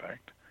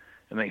aspect,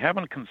 and they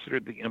haven't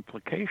considered the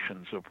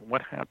implications of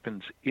what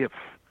happens if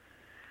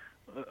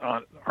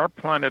our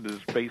planet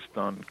is based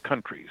on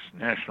countries,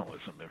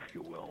 nationalism, if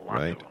you will,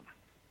 lots of them.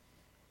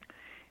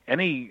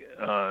 Any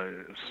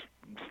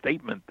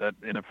statement that,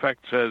 in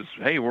effect, says,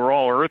 hey, we're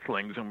all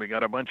Earthlings and we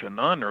got a bunch of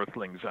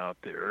non-Earthlings out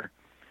there,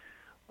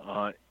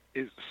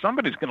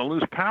 somebody's going to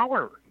lose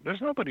power.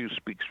 There's nobody who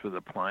speaks for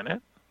the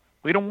planet.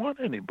 We don't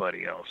want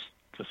anybody else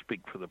to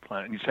speak for the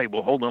planet. And you say,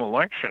 well, hold an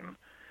election.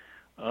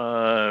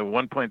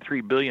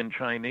 1.3 billion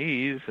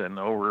Chinese and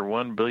over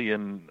 1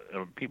 billion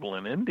people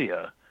in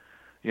India.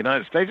 The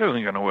United States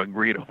isn't going to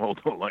agree to hold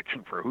an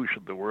election for who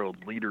should the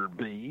world leader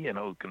be,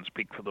 who can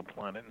speak for the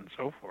planet and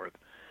so forth.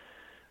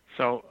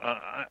 So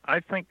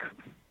I think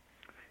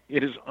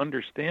it is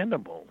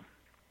understandable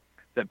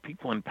that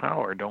people in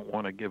power don't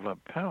want to give up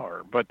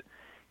power. But,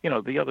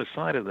 the other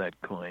side of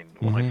that coin,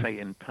 when I say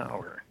in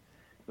power,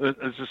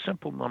 there's a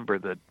simple number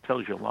that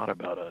tells you a lot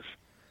about us.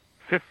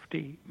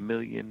 50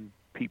 million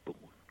people,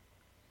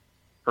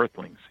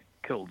 Earthlings,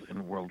 killed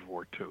in World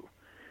War II.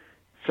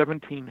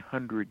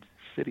 1,700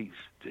 cities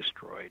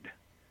destroyed.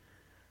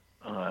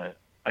 I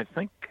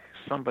think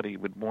somebody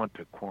would want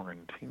to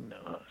quarantine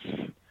us.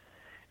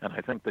 And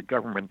I think the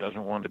government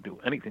doesn't want to do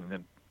anything.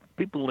 That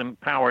people in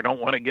power don't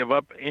want to give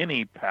up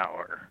any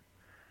power,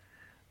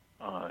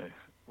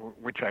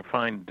 which I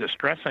find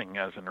distressing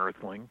as an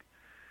Earthling.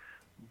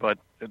 But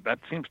that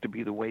seems to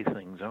be the way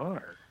things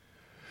are.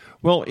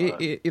 Well,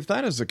 if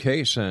that is the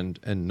case, and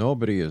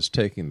nobody is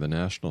taking the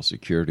national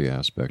security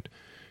aspect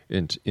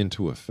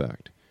into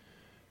effect,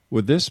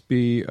 would this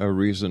be a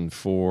reason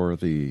for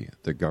the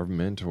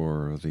government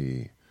or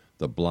the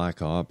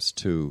black ops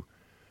to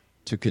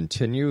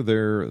continue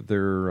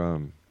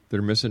their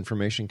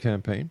misinformation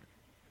campaign?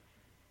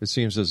 It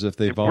seems as if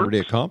they've already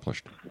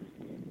accomplished.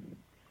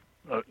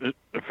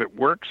 If it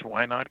works,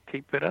 why not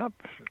keep it up?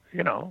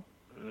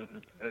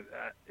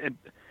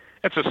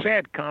 It's a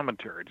sad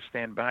commentary to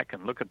stand back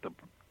and look at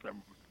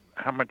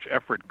how much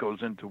effort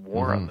goes into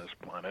war on this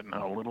planet and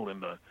how little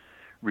into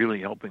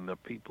really helping the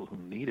people who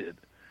need it.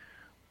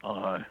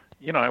 I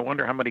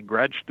wonder how many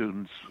grad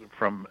students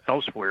from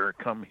elsewhere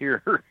come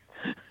here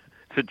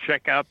to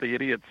check out the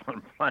idiots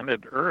on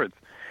planet Earth.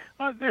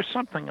 There's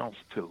something else,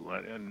 too,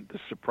 and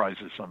this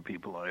surprises some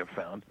people I have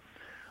found.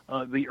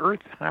 The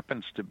Earth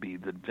happens to be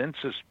the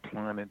densest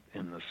planet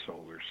in the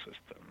solar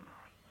system.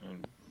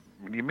 And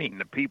what do you mean,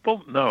 the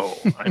people? No.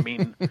 I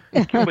mean,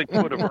 the cubic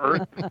foot of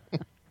Earth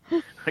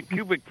A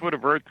cubic foot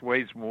of Earth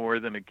weighs more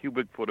than a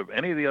cubic foot of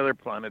any of the other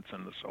planets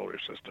in the solar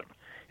system.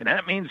 And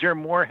that means there are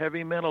more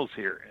heavy metals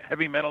here.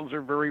 Heavy metals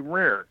are very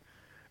rare.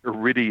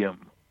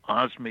 Iridium,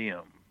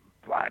 osmium,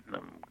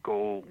 platinum,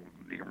 gold,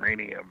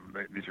 uranium,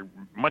 these are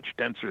much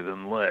denser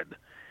than lead.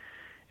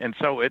 And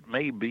so it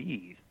may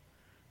be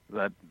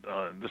that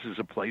this is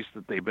a place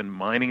that they've been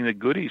mining the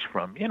goodies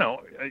from. You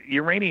know,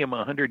 uranium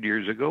 100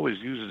 years ago was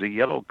used as a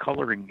yellow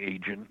coloring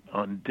agent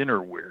on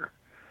dinnerware.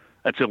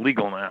 That's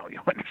illegal now, you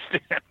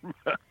understand,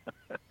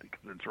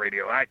 because it's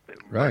radioactive.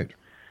 Right.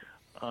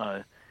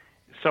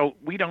 So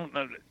we don't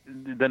know.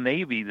 The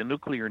Navy, the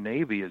nuclear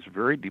Navy, is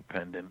very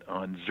dependent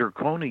on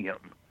zirconium.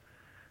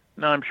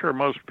 Now, I'm sure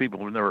most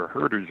people have never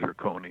heard of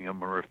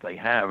zirconium, or if they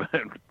have,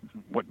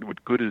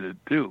 what good did it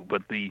do?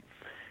 But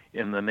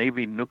in the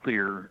Navy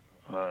nuclear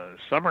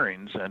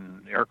submarines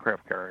and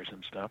aircraft carriers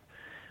and stuff,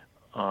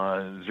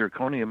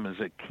 zirconium is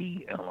a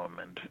key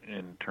element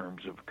in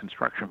terms of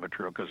construction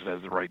material because it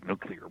has the right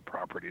nuclear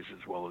properties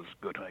as well as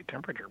good high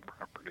temperature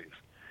properties.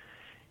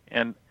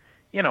 And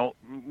you know,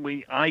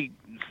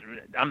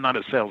 I'm not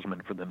a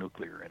salesman for the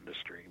nuclear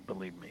industry,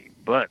 believe me,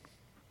 but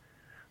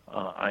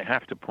I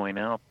have to point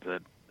out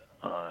that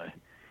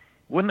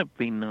wouldn't it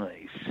be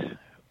nice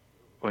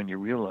when you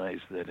realize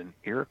that an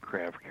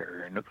aircraft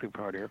carrier, a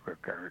nuclear-powered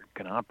aircraft carrier,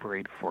 can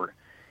operate for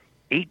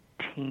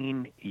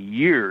 18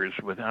 years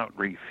without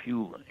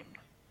refueling?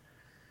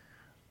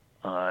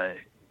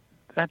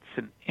 That's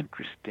an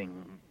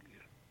interesting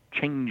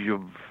change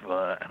of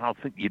how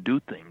you do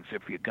things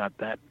if you got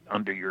that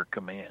under your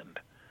command.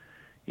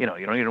 You know,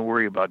 you don't even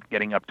worry about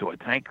getting up to a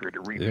tanker to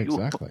refuel.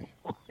 Yeah, exactly.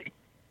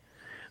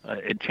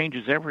 It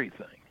changes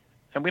everything.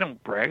 And we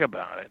don't brag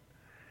about it.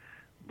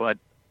 But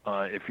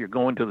if you're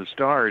going to the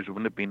stars,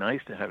 wouldn't it be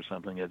nice to have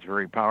something that's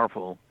very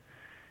powerful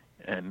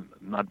and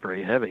not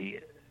very heavy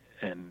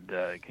and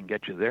can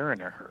get you there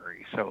in a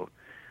hurry? So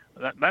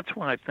that's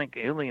why I think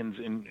aliens,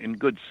 in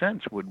good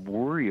sense, would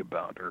worry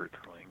about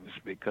Earthlings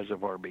because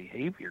of our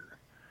behavior,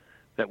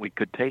 that we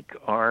could take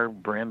our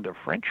brand of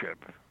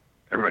friendship,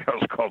 everybody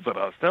else calls it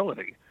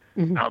hostility,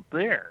 out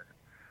there.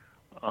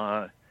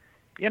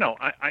 You know,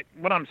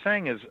 what I'm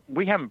saying is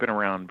we haven't been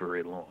around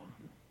very long.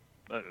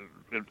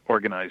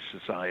 Organized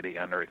society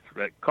on Earth,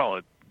 call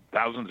it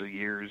thousands of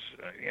years,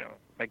 you know,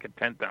 make it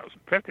 10,000,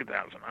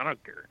 50,000, I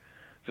don't care.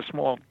 It's a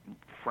small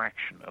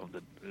fraction of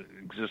the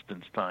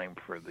existence time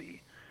for the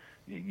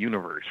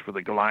universe, for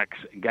the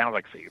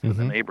galaxy, for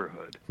the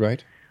neighborhood.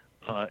 Right.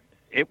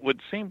 It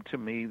would seem to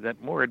me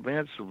that more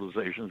advanced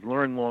civilizations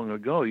learned long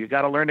ago, you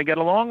got to learn to get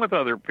along with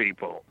other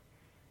people,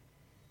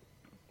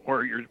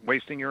 or you're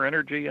wasting your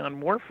energy on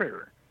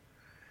warfare.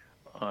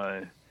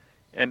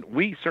 And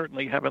we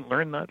certainly haven't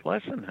learned that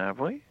lesson, have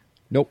we?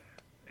 Nope.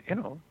 You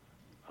know,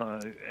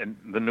 and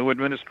the new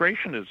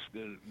administration is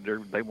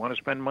they want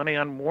to spend money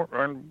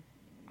on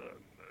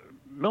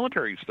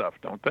military stuff,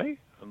 don't they?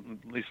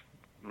 At least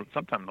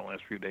sometime in the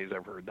last few days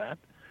I've heard that.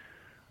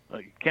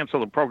 Cancel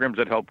the programs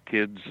that help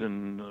kids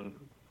and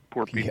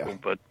poor people.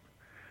 But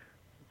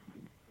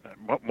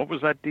what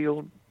was that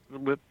deal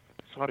with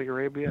Saudi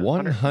Arabia?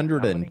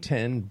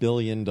 $110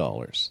 billion.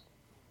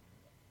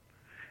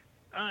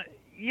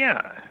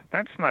 Yeah,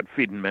 that's not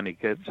feeding many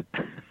kids.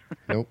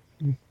 Nope.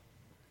 You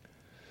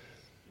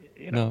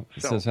know, no,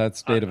 it says that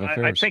state of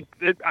affairs. I think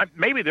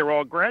maybe they're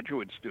all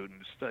graduate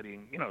students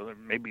studying, you know,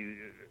 maybe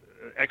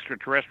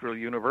extraterrestrial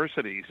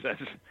university says,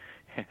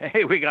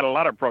 hey, we got a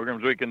lot of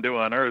programs we can do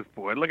on Earth,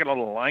 boy. Look at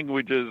all the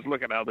languages.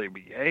 Look at how they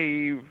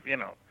behave. You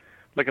know,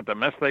 look at the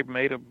mess they've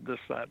made of this,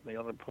 that, and the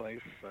other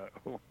place.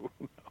 Who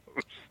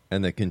knows?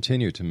 And they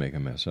continue to make a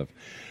mess of.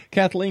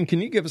 Kathleen,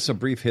 can you give us a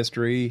brief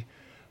history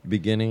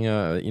beginning,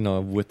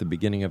 with the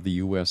beginning of the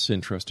U.S.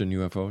 interest in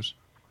UFOs?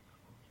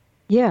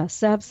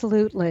 Yes,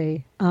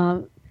 absolutely.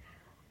 One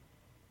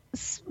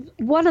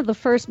of the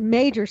first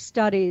major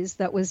studies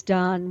that was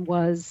done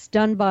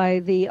by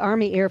the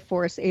Army Air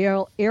Force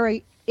Air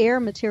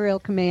Material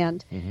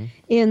Command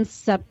and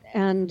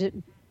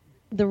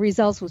the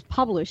results was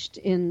published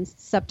in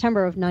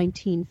September of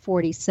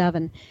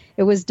 1947.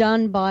 It was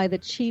done by the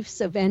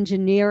chiefs of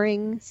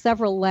engineering,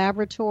 several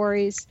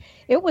laboratories.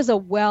 It was a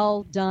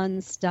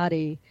well-done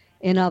study,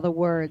 in other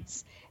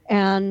words.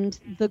 And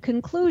the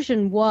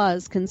conclusion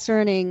was,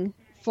 concerning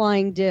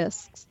flying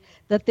discs,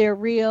 that they're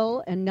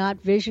real and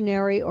not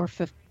visionary or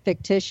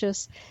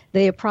fictitious.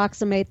 They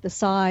approximate the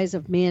size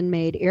of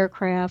man-made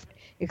aircraft,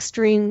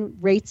 extreme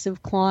rates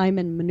of climb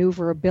and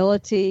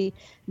maneuverability,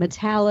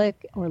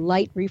 metallic or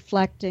light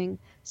reflecting,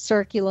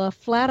 circular,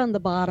 flat on the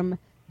bottom,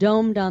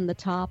 domed on the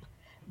top.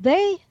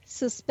 They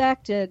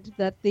suspected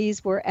that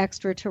these were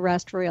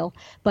extraterrestrial,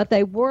 but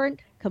they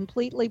weren't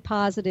completely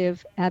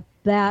positive at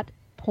that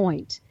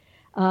point.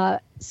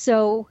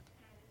 So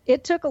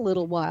it took a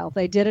little while.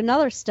 They did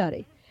another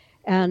study,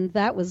 and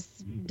that was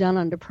done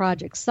under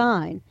Project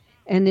Sign.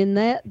 And in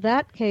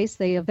that case,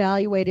 they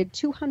evaluated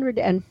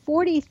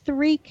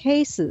 243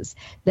 cases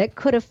that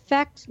could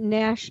affect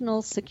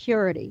national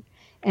security.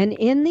 And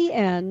in the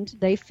end,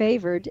 they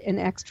favored an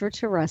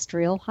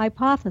extraterrestrial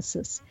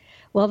hypothesis.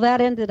 Well,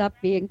 that ended up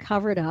being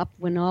covered up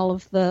when all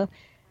of the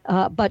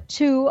but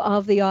two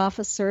of the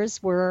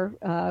officers were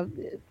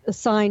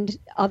assigned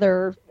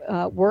other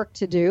work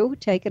to do,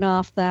 taken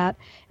off that,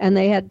 and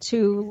they had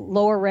two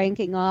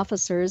lower-ranking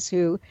officers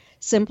who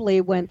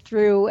simply went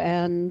through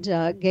and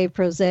gave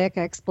prosaic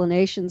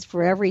explanations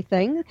for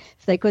everything.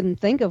 If they couldn't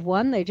think of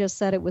one, they just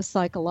said it was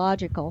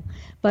psychological.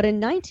 But in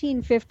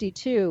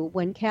 1952,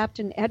 when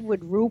Captain Edward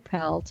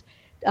Ruppelt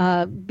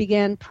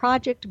began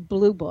Project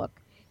Blue Book,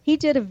 he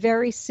did a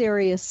very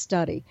serious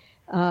study.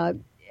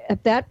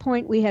 At that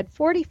point, we had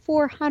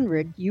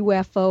 4,400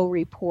 UFO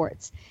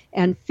reports,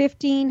 and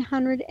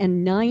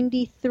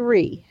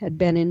 1,593 had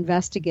been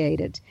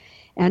investigated.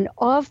 And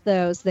of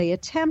those, they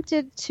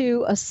attempted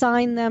to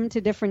assign them to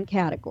different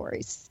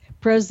categories,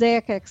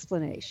 prosaic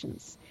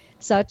explanations,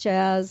 such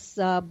as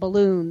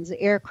balloons,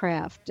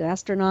 aircraft,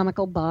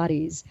 astronomical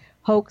bodies,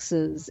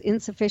 hoaxes,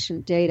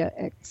 insufficient data,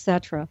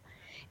 etc.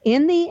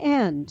 In the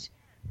end,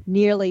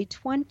 nearly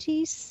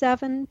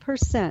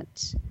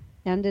 27%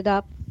 ended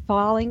up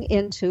falling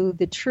into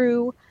the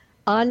true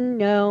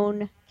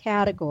unknown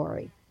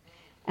category.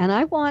 And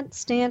I want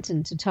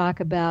Stanton to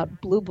talk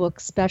about Blue Book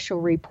Special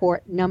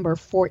Report number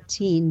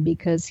 14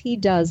 because he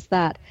does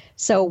that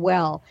so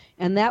well.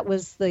 And that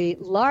was the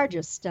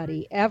largest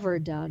study ever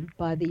done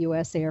by the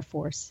U.S. Air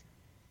Force.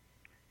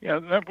 Yeah,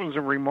 that was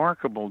a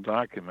remarkable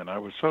document. I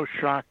was so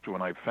shocked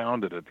when I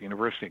found it at the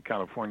University of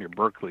California,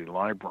 Berkeley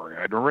Library.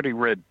 I'd already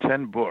read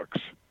 10 books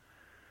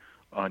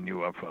on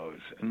UFOs,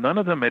 and none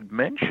of them had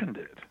mentioned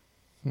it.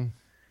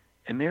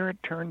 And there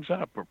it turns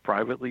up, a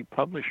privately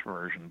published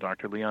version.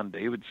 Dr. Leon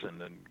Davidson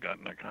had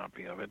gotten a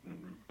copy of it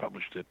and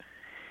published it.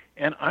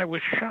 And I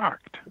was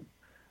shocked.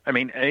 I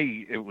mean,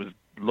 A, it was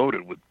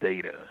loaded with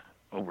data,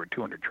 over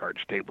 200 charts,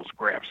 tables,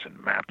 graphs, and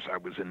maps. I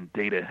was in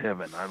data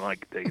heaven. I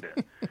like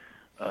data.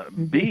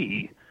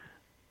 B,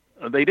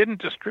 they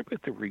didn't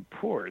distribute the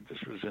report.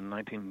 This was in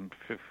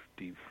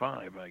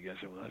 1955, I guess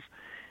it was.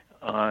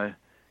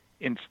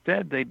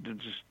 Instead, they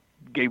just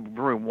gave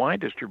very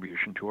wide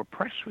distribution to a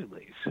press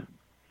release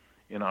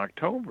in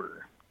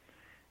October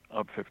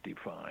of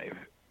 55,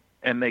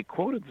 and they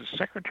quoted the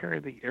Secretary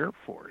of the Air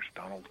Force,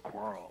 Donald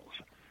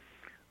Quarles,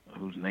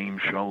 whose name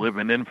shall live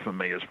in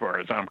infamy as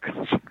far as I'm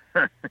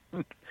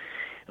concerned.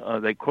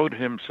 They quoted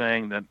him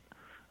saying that,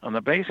 on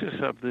the basis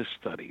of this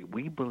study,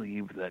 we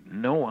believe that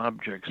no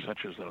objects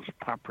such as those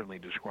popularly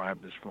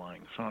described as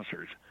flying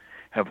saucers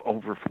have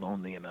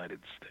overflown the United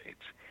States.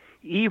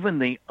 Even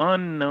the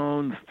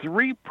unknown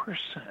 3%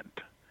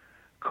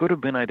 could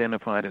have been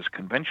identified as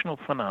conventional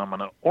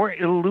phenomena or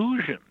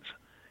illusions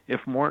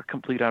if more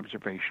complete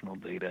observational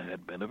data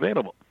had been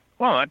available.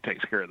 Well, that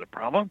takes care of the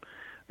problem.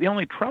 The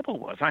only trouble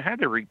was I had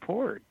to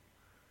report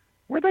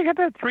where they had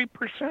that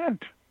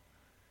 3%.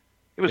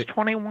 It was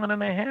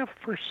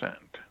 21.5%.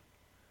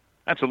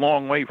 That's a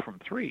long way from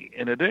 3.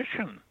 In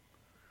addition,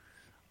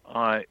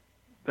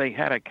 they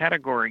had a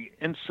category,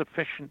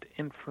 insufficient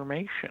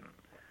information.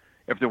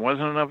 If there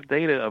wasn't enough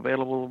data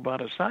available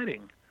about a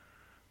sighting,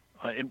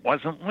 it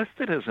wasn't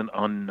listed as an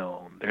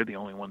unknown. They're the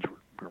only ones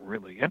we're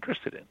really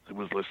interested in. It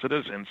was listed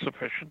as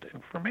insufficient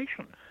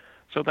information.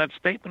 So that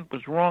statement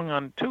was wrong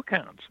on 2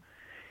 counts.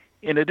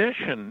 In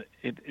addition,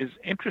 it is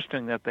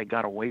interesting that they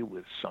got away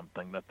with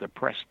something that the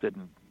press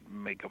didn't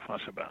make a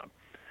fuss about.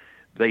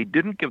 They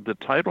didn't give the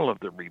title of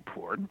the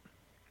report.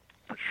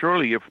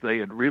 Surely if they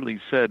had really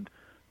said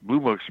Blue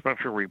Book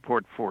Special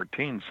Report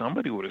 14,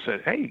 somebody would have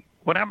said, hey,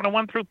 what happened to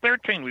 1 through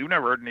 13? We've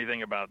never heard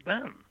anything about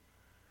them.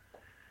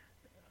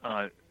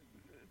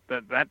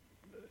 That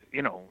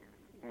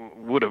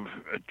would have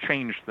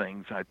changed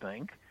things, I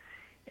think.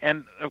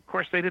 And, of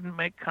course, they didn't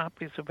make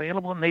copies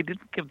available, and they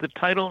didn't give the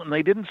title, and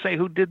they didn't say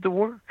who did the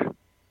work.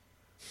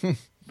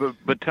 But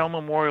Battelle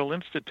Memorial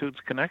Institute's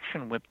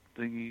connection with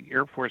the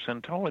Air Force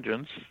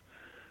Intelligence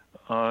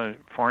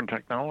Foreign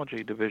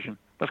Technology Division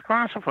was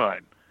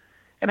classified,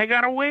 and they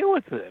got away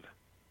with it.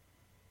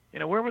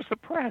 Where was the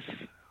press?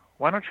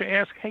 Why don't you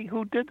ask, hey,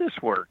 who did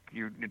this work?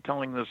 You're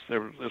telling this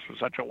this was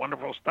such a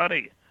wonderful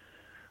study.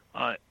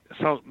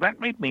 So that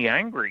made me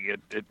angry.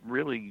 It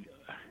really,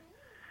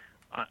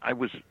 I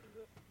was,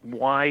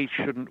 why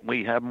shouldn't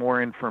we have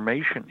more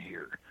information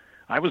here?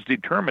 I was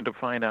determined to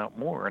find out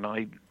more, and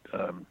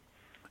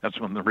that's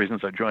one of the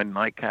reasons I joined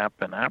NICAP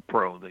and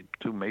APRO, the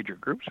 2 major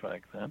groups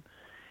back then,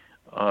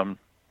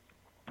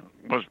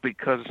 was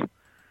because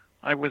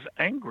I was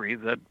angry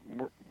that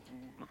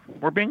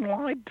we're being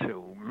lied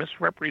to,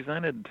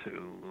 misrepresented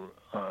to,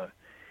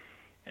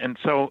 and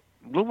so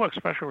Blue Book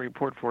Special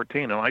Report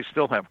 14, and I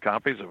still have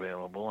copies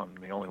available. I'm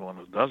the only one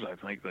that does, I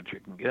think, that you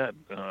can get.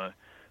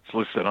 It's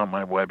listed on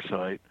my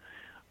website.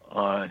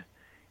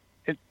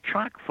 It's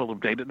chock full of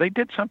data. They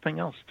did something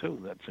else,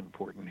 too, that's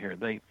important here.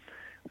 They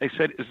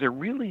said, is there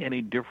really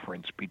any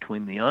difference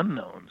between the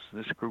unknowns,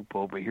 this group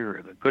over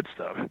here, the good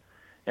stuff,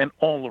 and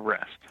all the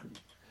rest?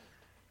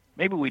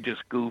 Maybe we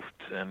just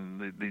goofed,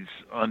 and these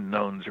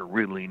unknowns are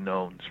really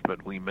knowns,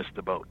 but we missed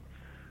the boat.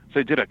 So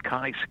they did a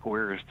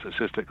chi-square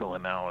statistical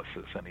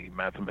analysis. Any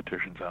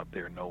mathematicians out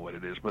there know what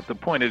it is. But the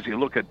point is, you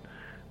look at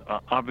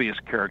obvious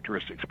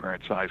characteristics,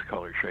 parent, size,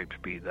 color, shape,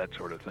 speed, that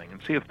sort of thing,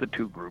 and see if the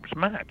two groups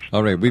match.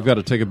 All right, we've got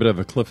to take a bit of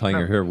a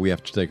cliffhanger here. We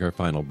have to take our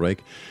final break.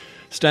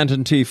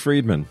 Stanton T.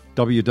 Friedman,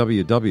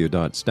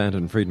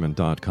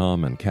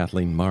 www.stantonfriedman.com, and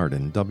Kathleen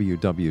Marden,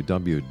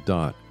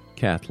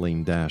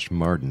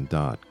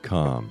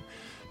 www.kathleen-marden.com.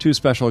 Two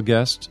special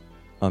guests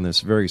on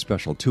this very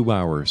special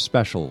 2-hour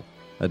special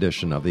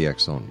edition of the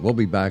X Zone. We'll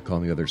be back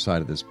on the other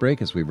side of this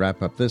break as we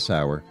wrap up this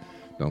hour.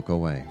 Don't go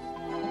away.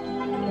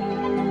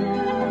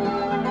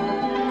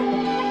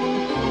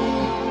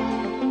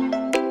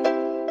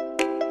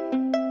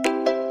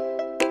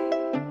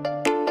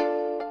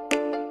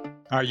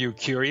 Are you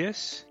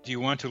curious? Do you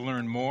want to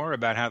learn more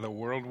about how the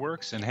world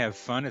works and have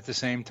fun at the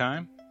same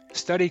time?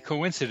 Study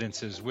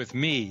coincidences with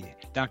me,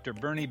 Dr.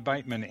 Bernie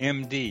Beitman,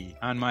 MD,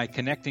 on my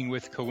Connecting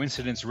with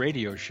Coincidence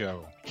radio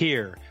show,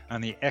 here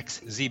on the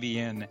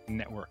XZBN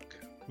network.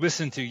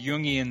 Listen to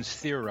Jungians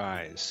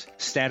theorize,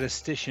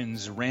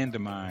 statisticians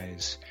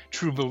randomize,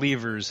 true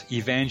believers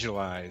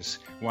evangelize,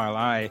 while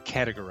I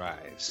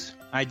categorize.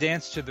 I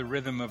dance to the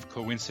rhythm of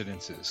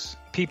coincidences.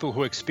 People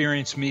who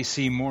experience me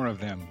see more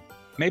of them.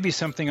 Maybe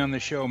something on the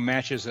show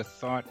matches a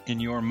thought in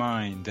your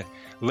mind.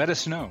 Let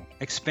us know.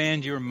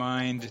 Expand your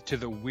mind to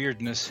the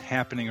weirdness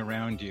happening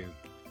around you.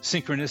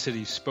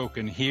 Synchronicity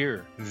spoken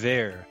here,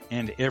 there,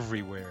 and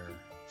everywhere.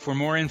 For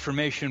more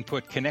information,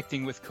 put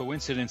Connecting with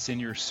Coincidence in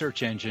your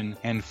search engine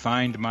and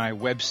find my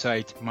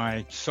website,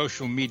 my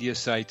social media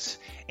sites,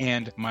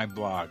 and my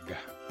blog.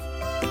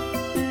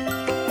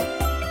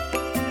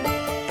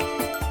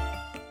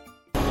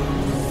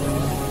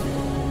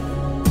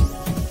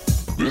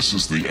 This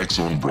is the X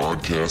Zone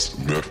Broadcast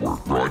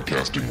Network,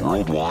 broadcasting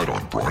worldwide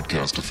on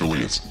broadcast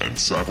affiliates and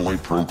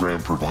satellite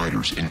program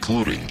providers,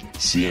 including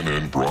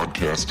CNN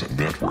Broadcast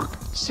Network,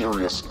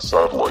 Sirius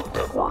Satellite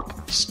Network,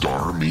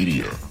 Star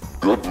Media,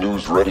 Good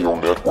News Radio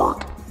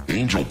Network,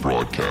 Angel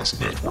Broadcast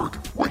Network,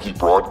 Wiki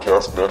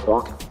Broadcast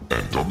Network,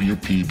 and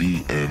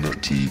WPBN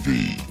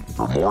TV.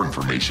 For more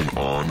information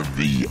on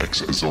the X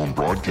Zone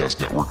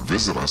Broadcast Network,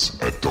 visit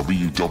us at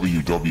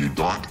www.xzbn.net.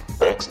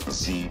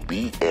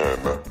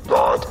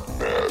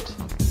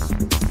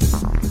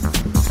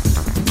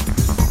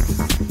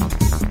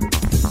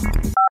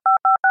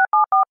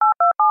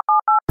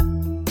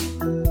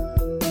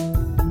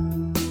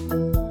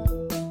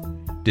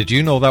 Did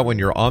you know that when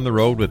you're on the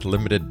road with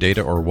limited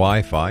data or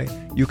Wi-Fi,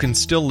 you can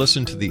still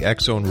listen to the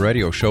X Zone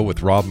radio show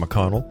with Rob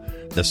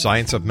McConnell, The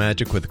Science of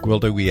Magic with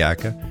Gwilda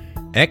Wiyaka,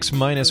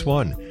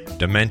 X-1,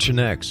 Dimension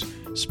X,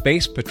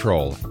 Space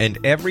Patrol, and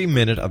every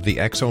minute of the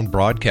X Zone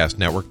Broadcast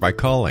Network by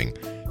calling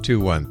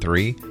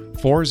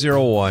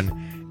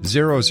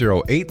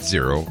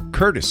 213-401-0080,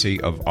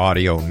 courtesy of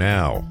Audio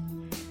Now.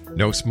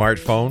 No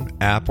smartphone,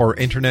 app, or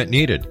internet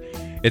needed.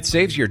 It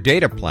saves your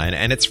data plan,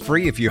 and it's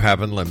free if you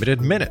have unlimited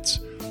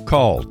minutes.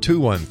 Call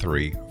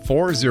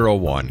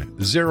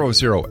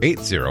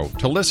 213-401-0080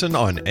 to listen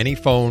on any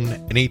phone,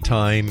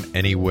 anytime,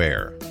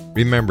 anywhere.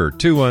 Remember,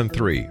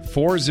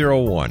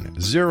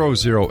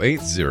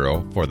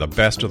 213-401-0080 for the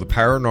best of the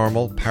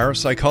paranormal,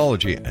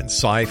 parapsychology, and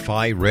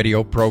sci-fi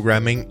radio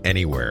programming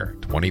anywhere,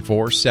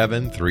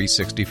 24/7,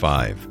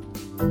 365.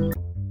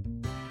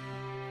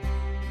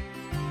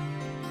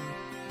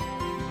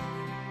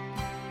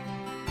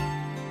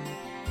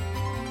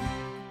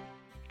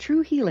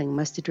 True healing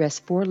must address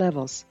 4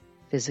 levels: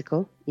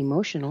 physical,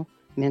 emotional,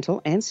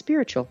 mental, and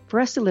spiritual, for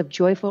us to live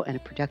joyful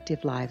and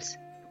productive lives.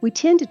 We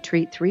tend to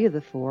treat 3 of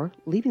the 4,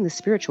 leaving the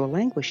spiritual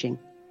languishing.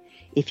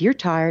 If you're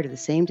tired of the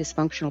same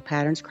dysfunctional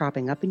patterns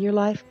cropping up in your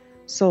life,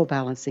 Soul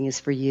Balancing is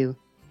for you.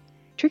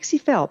 Trixie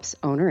Phelps,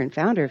 owner and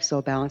founder of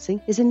Soul Balancing,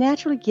 is a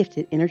naturally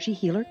gifted energy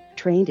healer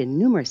trained in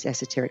numerous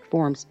esoteric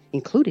forms,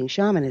 including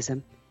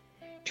shamanism.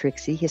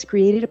 Trixie has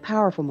created a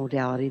powerful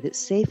modality that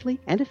safely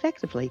and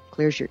effectively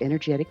clears your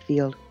energetic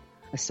field.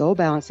 A Soul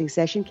Balancing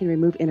session can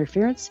remove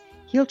interference,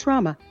 heal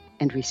trauma,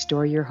 and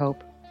restore your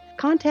hope.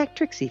 Contact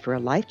Trixie for a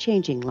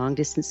life-changing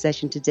long-distance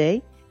session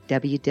today,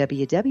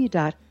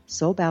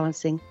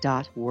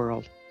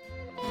 www.soulbalancing.world.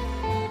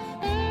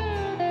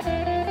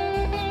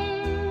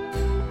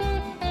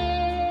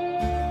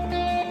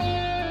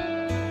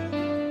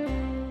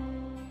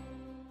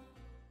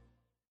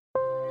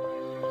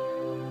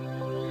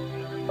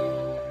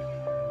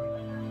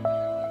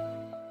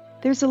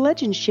 There's a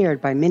legend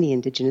shared by many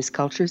indigenous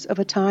cultures of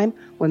a time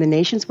when the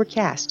nations were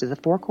cast to the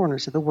 4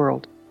 corners of the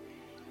world.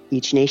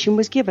 Each nation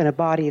was given a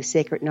body of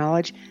sacred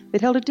knowledge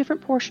that held a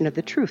different portion of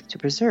the truth to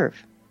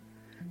preserve.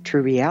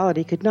 True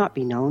reality could not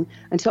be known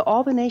until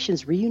all the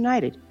nations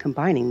reunited,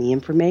 combining the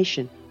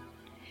information.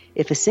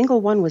 If a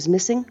single one was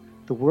missing,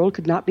 the world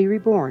could not be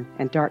reborn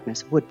and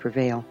darkness would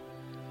prevail.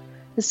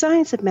 The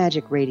Science of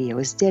Magic Radio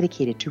is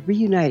dedicated to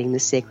reuniting the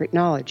sacred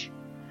knowledge.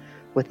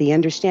 With the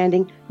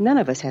understanding, none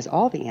of us has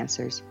all the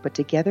answers, but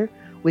together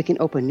we can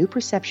open new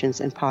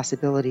perceptions and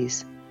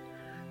possibilities.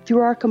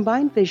 Through our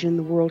combined vision,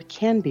 the world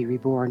can be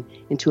reborn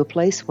into a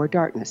place where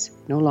darkness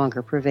no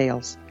longer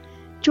prevails.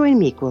 Join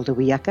me, Gwilda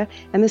Wiyaka,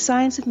 and the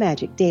Science of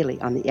Magic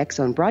daily on the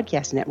X-Zone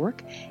Broadcast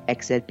Network,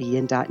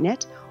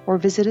 xzbn.net, or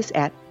visit us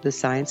at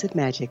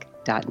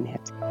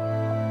thescienceofmagic.net.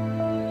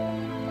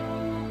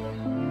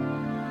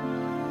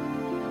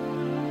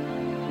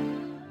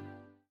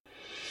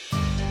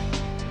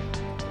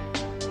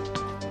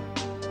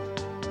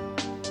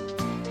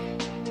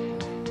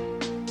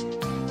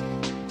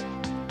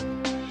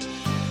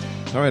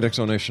 All right,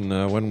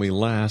 Exonation, when we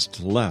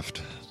last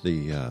left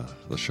the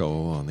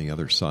show on the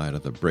other side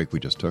of the break we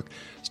just took,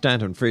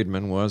 Stanton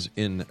Friedman was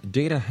in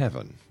data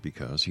heaven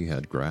because he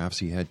had graphs,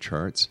 he had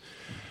charts.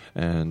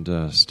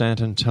 And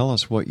Stanton, tell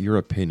us what your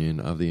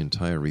opinion of the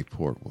entire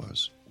report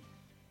was.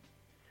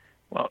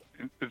 Well,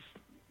 it's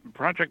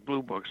Project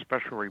Blue Book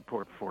Special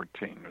Report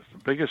 14. It's the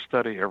biggest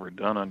study ever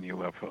done on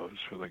UFOs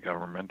for the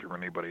government or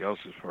anybody else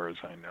as far as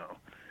I know.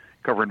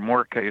 Covered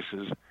more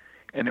cases,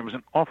 and there was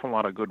an awful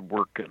lot of good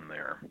work in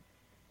there.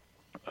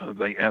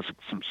 They asked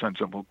some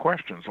sensible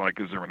questions,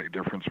 like, is there any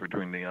difference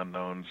between the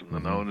unknowns and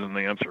the knowns? And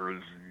the answer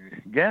is,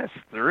 yes,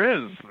 there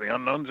is. The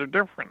unknowns are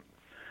different.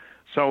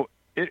 So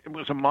it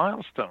was a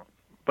milestone,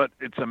 but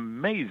it's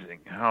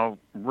amazing how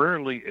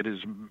rarely it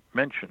is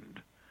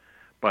mentioned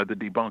by the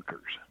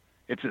debunkers.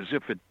 It's as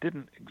if it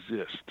didn't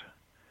exist.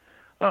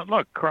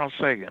 Look, Carl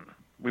Sagan,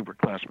 we were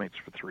classmates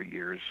for 3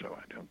 years, so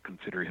I don't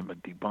consider him a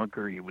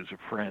debunker. He was a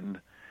friend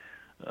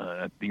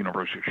at the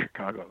University of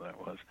Chicago, that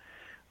was.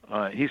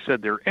 He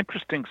said there are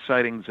interesting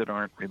sightings that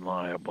aren't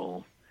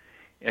reliable,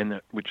 and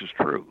which is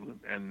true.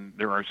 And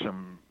there are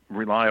some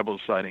reliable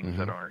sightings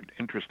that aren't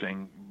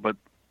interesting, but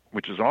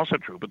which is also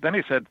true. But then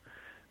he said,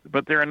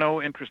 but there are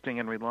no interesting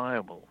and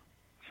reliable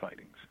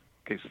sightings,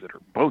 cases that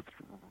are both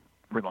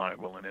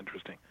reliable and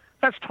interesting.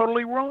 That's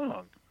totally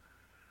wrong.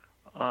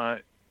 How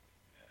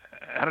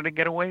did he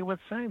get away with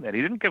saying that?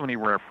 He didn't give any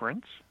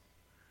reference.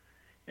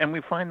 And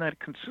we find that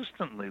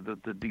consistently,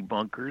 that the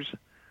debunkers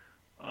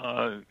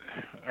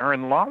are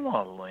in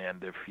la-la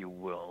land, if you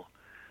will.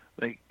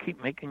 They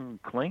keep making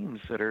claims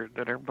that are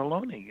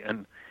baloney.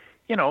 And,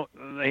 you know,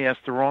 they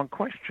ask the wrong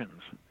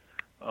questions.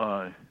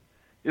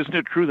 Isn't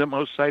it true that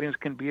most sightings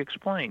can be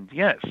explained?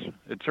 Yes,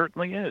 it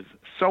certainly is.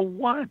 So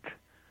what?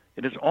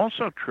 It is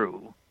also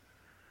true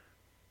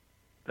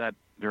that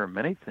there are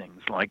many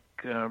things, like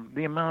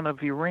the amount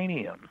of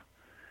uranium.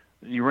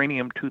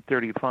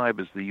 Uranium-235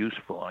 is the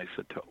useful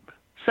isotope.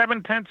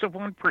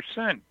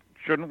 0.7%.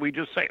 Shouldn't we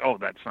just say, oh,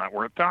 that's not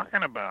worth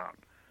talking about?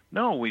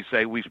 No, we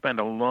say we spend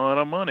a lot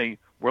of money.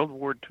 World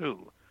War II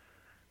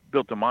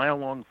built a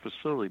mile-long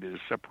facility to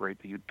separate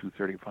the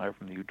U-235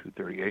 from the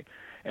U-238,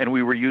 and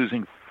we were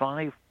using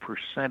 5%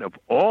 of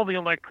all the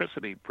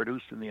electricity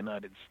produced in the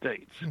United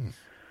States.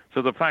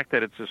 So the fact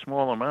that it's a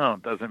small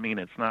amount doesn't mean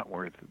it's not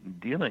worth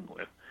dealing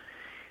with.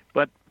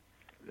 But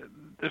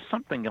there's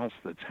something else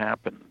that's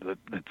happened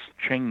that's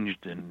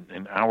changed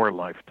in our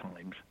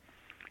lifetimes.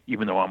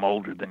 Even though I'm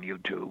older than you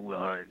two,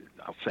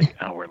 I'll say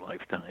our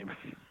lifetime.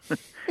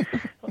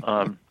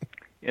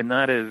 And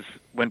that is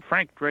when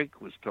Frank Drake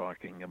was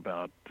talking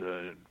about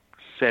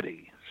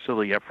SETI,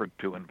 Silly Effort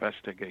to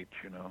Investigate,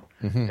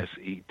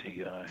 SETI,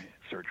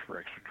 Search for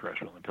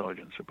Extraterrestrial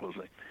Intelligence,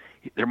 supposedly.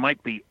 There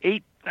might be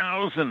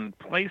 8,000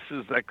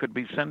 places that could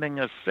be sending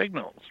us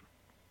signals.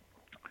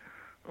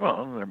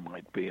 Well, there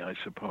might be, I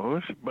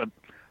suppose. But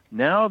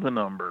now the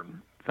number,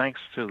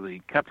 thanks to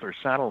the Kepler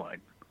satellite,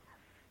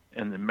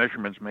 and the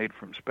measurements made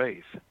from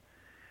space,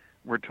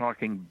 we're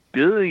talking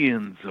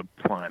billions of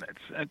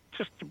planets.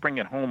 Just to bring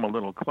it home a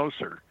little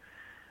closer,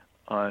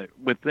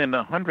 within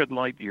 100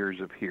 light years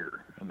of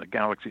here, and the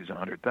galaxy's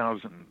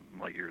 100,000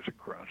 light years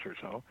across or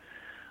so,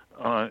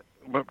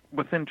 but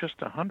within just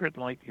 100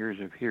 light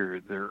years of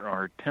here, there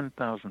are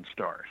 10,000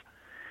 stars.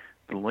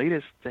 The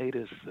latest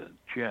data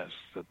suggests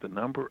that the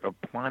number of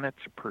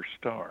planets per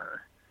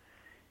star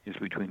is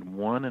between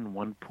 1 and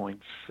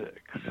 1.6.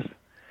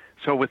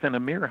 So within a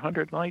mere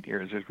 100 light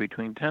years, there's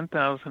between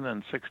 10,000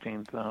 and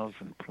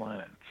 16,000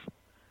 planets.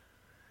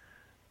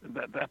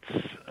 That's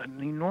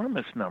an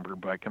enormous number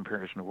by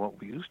comparison to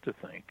what we used to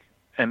think.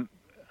 And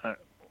well,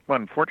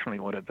 unfortunately,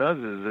 what it does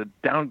is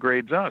it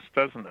downgrades us,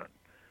 doesn't it?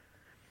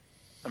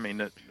 I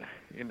mean,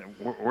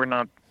 we're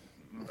not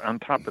on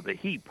top of the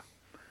heap.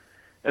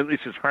 At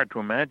least it's hard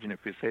to imagine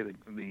if you say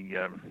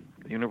the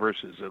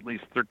universe is at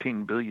least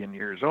 13 billion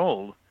years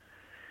old,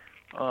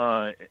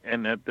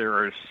 and that there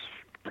are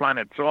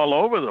planets all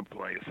over the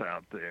place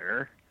out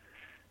there.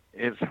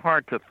 It's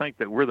hard to think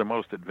that we're the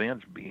most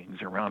advanced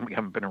beings around. We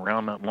haven't been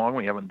around that long.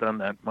 We haven't done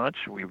that much.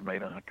 We've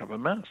made a heck of a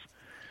mess.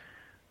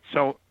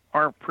 So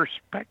our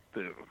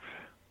perspective,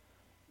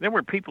 there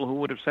were people who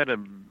would have said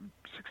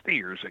 60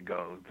 years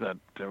ago that,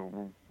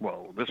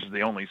 well, this is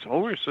the only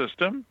solar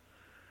system,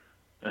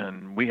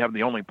 and we have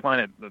the only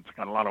planet that's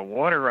got a lot of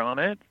water on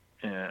it,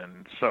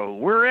 and so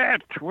we're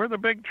the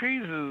big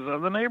cheeses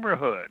of the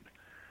neighborhood.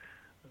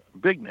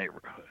 Big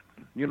neighborhood.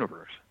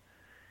 Universe.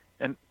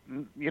 And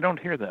you don't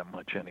hear that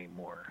much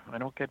anymore. I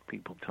don't get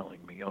people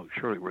telling me, oh,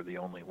 surely we're the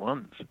only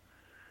ones.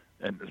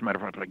 And as a matter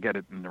of fact, I get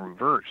it in the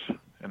reverse.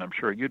 And I'm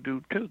sure you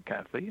do too,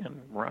 Kathy and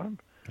Rob.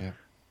 Yeah.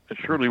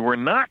 surely we're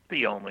not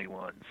the only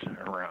ones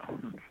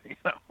around, you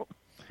know.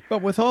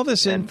 But with all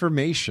this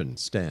information,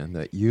 Stan,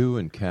 that you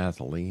and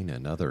Kathleen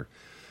and other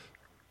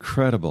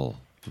credible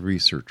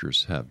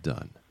researchers have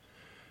done,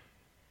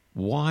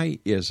 why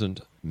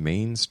isn't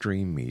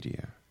mainstream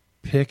media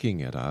picking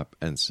it up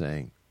and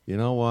saying, you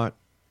know what,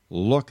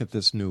 look at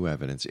this new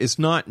evidence. It's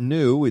not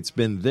new. It's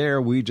been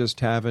there. We just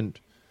haven't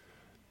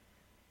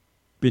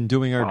been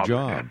doing our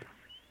job.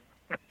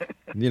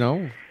 You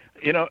know,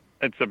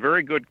 it's a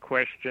very good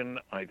question.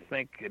 I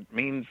think it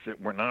means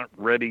that we're not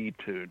ready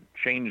to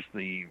change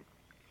the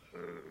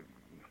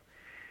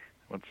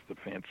what's the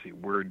fancy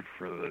word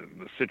for the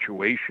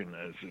situation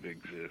as it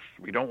exists.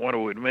 We don't want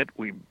to admit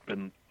the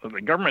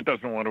government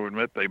doesn't want to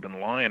admit they've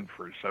been lying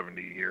for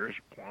 70 years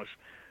plus.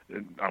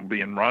 I'll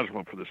be in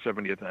Roswell for the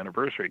 70th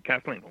anniversary.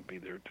 Kathleen will be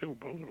there too.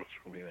 Both of us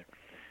will be there.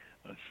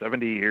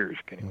 70 years,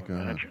 can you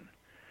imagine?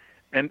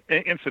 And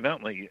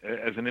incidentally,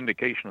 as an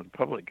indication of the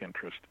public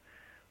interest,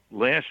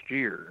 last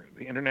year,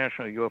 the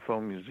International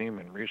UFO Museum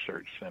and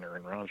Research Center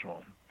in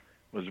Roswell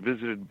was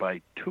visited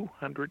by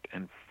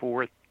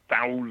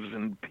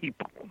 204,000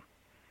 people,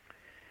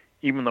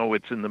 even though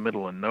it's in the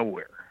middle of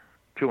nowhere,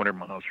 200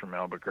 miles from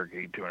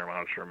Albuquerque, 200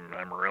 miles from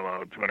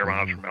Amarillo, 200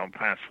 miles from El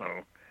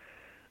Paso,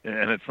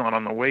 and it's not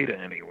on the way to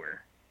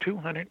anywhere.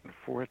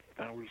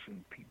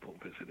 204,000 people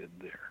visited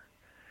there.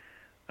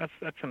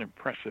 That's an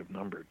impressive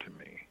number to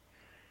me.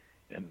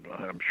 And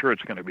I'm sure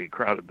it's going to be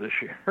crowded this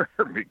year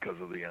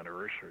because of the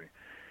anniversary.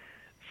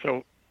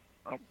 So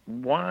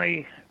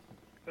why...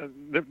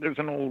 there's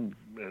an old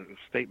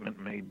statement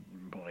made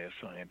by a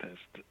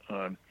scientist.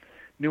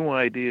 New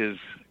ideas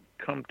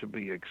come to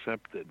be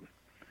accepted,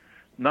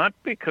 not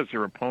because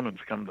their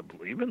opponents come to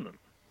believe in them,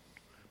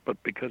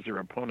 but because their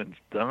opponents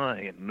die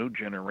and a new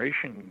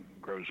generation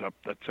grows up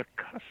that's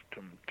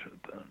accustomed to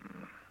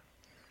them.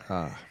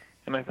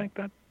 And I think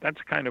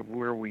that's kind of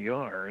where we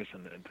are,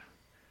 isn't it?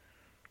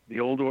 The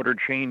old order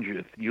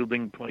changeth,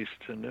 yielding place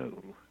to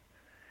new.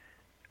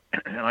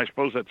 And I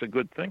suppose that's a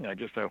good thing. I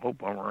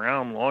hope I'm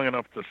around long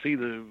enough to see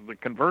the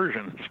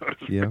conversion, so to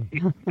speak.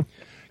 Yeah.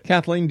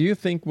 Kathleen, do you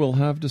think we'll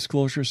have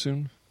disclosure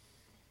soon?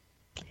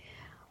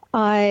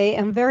 I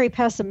am very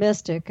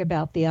pessimistic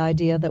about the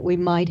idea that we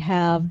might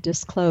have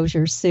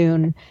disclosure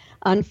soon.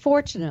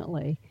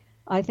 Unfortunately,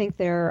 I think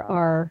there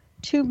are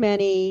too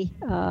many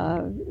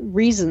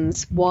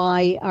reasons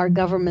why our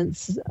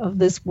governments of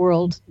this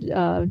world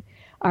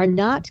are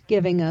not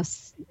giving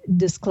us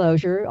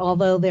disclosure,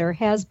 although there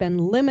has been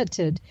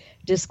limited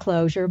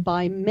disclosure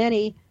by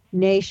many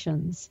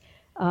nations.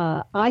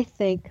 I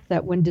think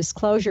that when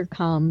disclosure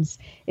comes,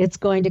 it's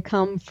going to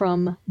come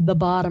from the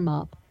bottom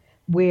up,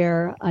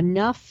 where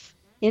enough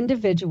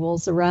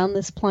individuals around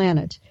this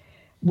planet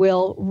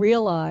will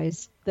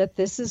realize that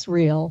this is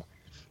real,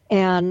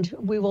 and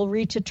we will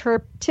reach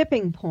a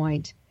tipping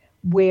point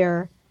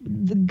where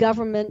the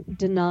government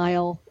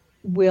denial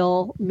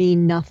will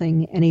mean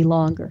nothing any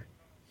longer.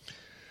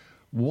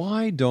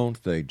 Why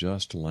don't they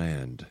just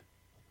land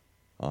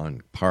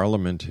on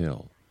Parliament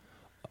Hill,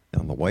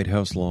 on the White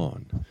House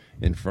lawn,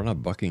 in front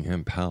of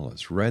Buckingham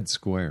Palace, Red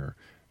Square,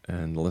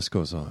 and the list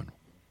goes on?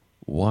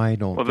 Why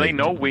don't Well, they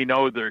know we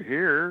know they're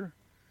here.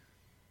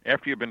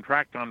 After you've been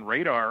tracked on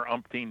radar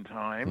umpteen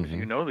times,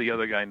 you know the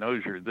other guy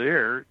knows you're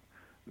there.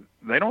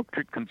 They don't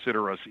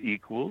consider us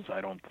equals,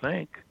 I don't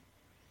think.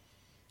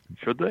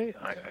 Should they?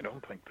 I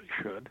don't think they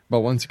should.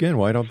 But once again,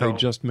 why don't they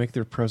just make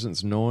their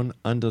presence known,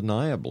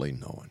 undeniably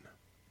known?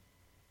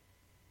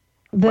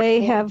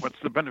 What's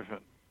the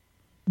benefit?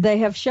 They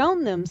have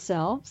shown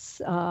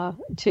themselves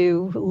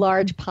to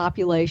large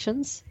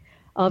populations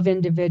of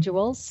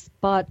individuals,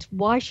 but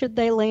why should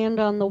they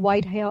land on the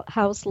White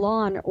House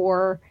lawn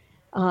or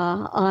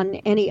on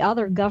any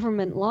other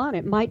government lawn?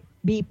 It might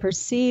be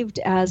perceived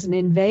as an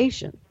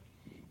invasion.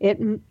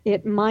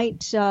 It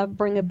might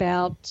bring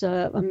about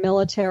a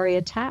military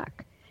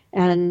attack,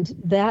 and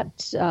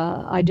that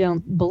I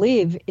don't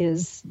believe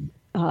is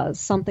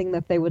something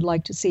that they would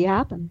like to see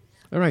happen.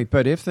 All right,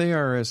 but if they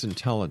are as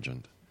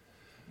intelligent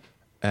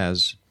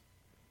as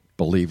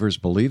believers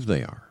believe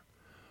they are,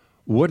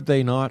 would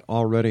they not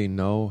already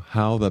know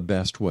how the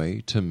best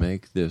way to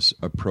make this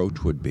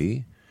approach would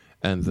be,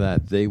 and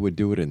that they would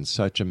do it in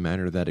such a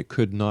manner that it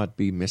could not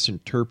be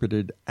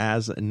misinterpreted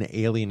as an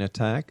alien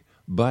attack,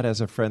 but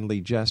as a friendly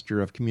gesture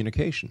of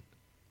communication?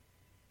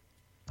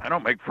 I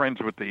don't make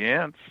friends with the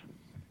ants.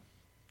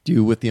 Do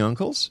you with the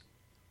uncles?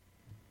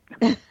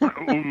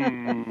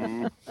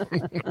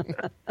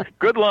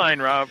 Good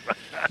line, Rob.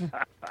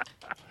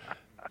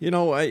 You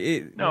know,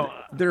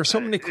 there are so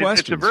many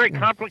questions. It's a very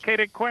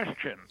complicated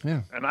question,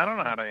 and I don't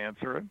know how to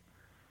answer it.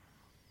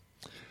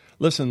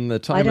 Listen, the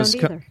time has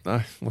come.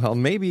 Well,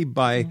 maybe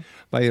by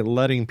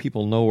letting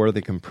people know where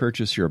they can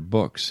purchase your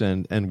books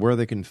and where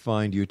they can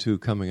find you two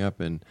coming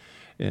up in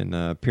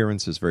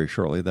appearances very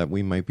shortly, that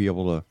we might be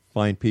able to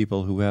find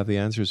people who have the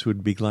answers who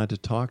would be glad to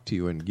talk to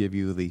you and give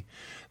you the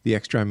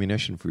extra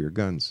ammunition for your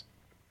guns.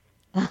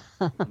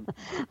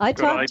 I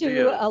talked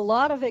to a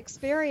lot of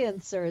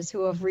experiencers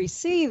who have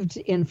received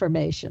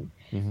information,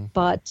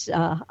 but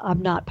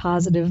I'm not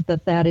positive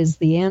that is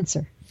the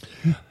answer.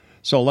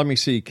 So let me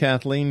see.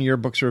 Kathleen, your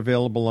books are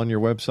available on your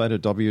website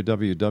at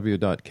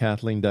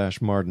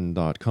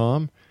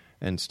www.kathleen-marden.com.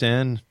 And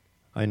Stan,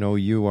 I know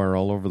you are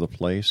all over the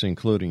place,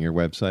 including your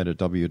website at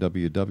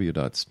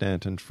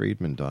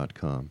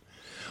www.stantonfriedman.com.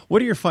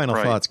 What are your final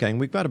thoughts, gang?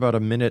 We've got about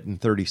a minute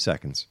and 30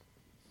 seconds.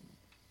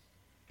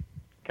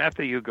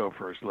 Kathy, you go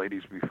first,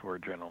 ladies before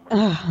gentlemen.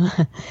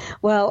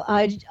 Well,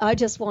 I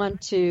just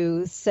want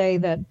to say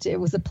that it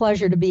was a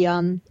pleasure to be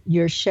on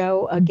your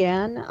show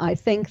again. I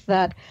think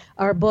that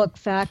our book,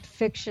 Fact,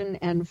 Fiction,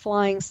 and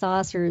Flying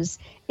Saucers,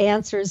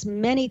 answers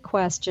many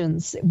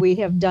questions. We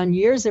have done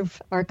years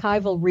of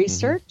archival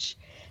research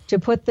to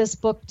put this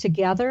book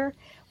together.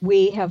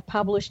 We have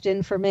published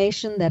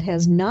information that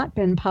has not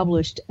been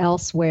published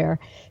elsewhere.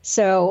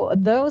 So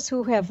those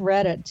who have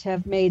read it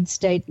have made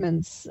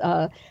statements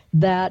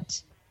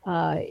that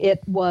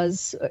it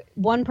was,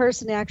 one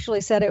person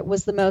actually said it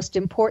was the most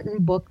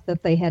important book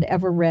that they had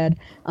ever read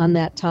on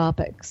that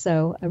topic.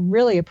 So I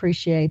really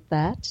appreciate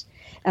that.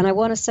 And I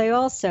want to say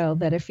also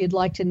that if you'd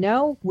like to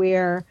know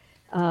where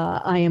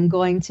I am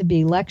going to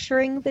be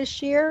lecturing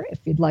this year, if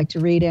you'd like to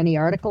read any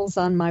articles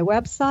on my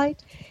website,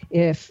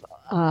 if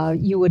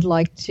you would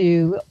like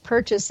to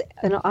purchase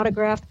an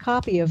autographed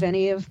copy of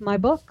any of my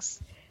books,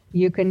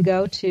 you can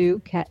go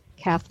to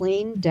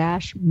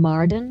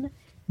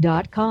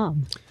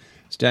Kathleen-Marden.com.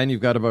 Stan,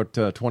 you've got about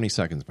 20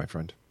 seconds, my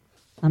friend.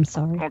 I'm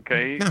sorry.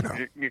 Okay. No.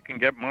 You can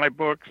get my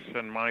books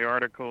and my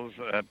articles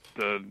at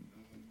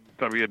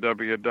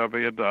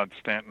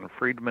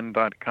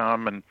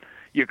www.stantonfriedman.com, and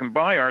you can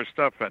buy our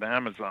stuff at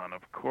Amazon,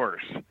 of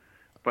course,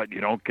 but you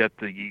don't get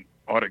the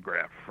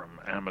autograph from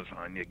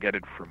Amazon. You get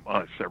it from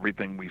us.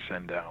 Everything we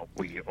send out,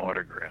 we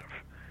autograph.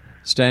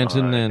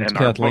 Stanton and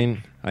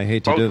Kathleen, I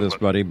hate to do this,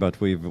 buddy,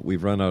 but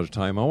we've run out of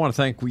time. I want to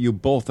thank you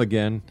both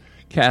again.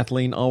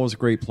 Kathleen, always a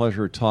great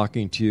pleasure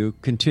talking to you.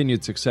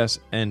 Continued success.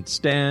 And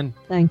Stan,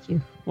 thank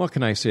you. What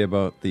can I say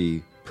about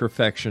the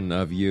perfection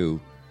of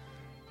you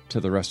to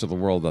the rest of the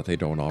world that they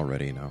don't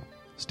already know?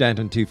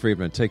 Stanton T.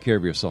 Friedman, take care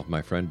of yourself,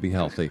 my friend. Be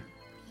healthy.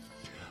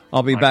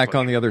 I'll be back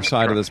on the other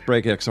side of this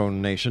break,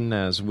 X-Zone Nation,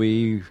 as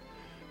we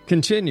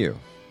continue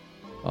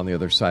on the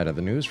other side of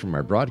the news from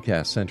our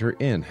broadcast center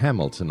in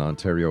Hamilton,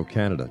 Ontario,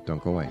 Canada.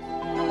 Don't go away.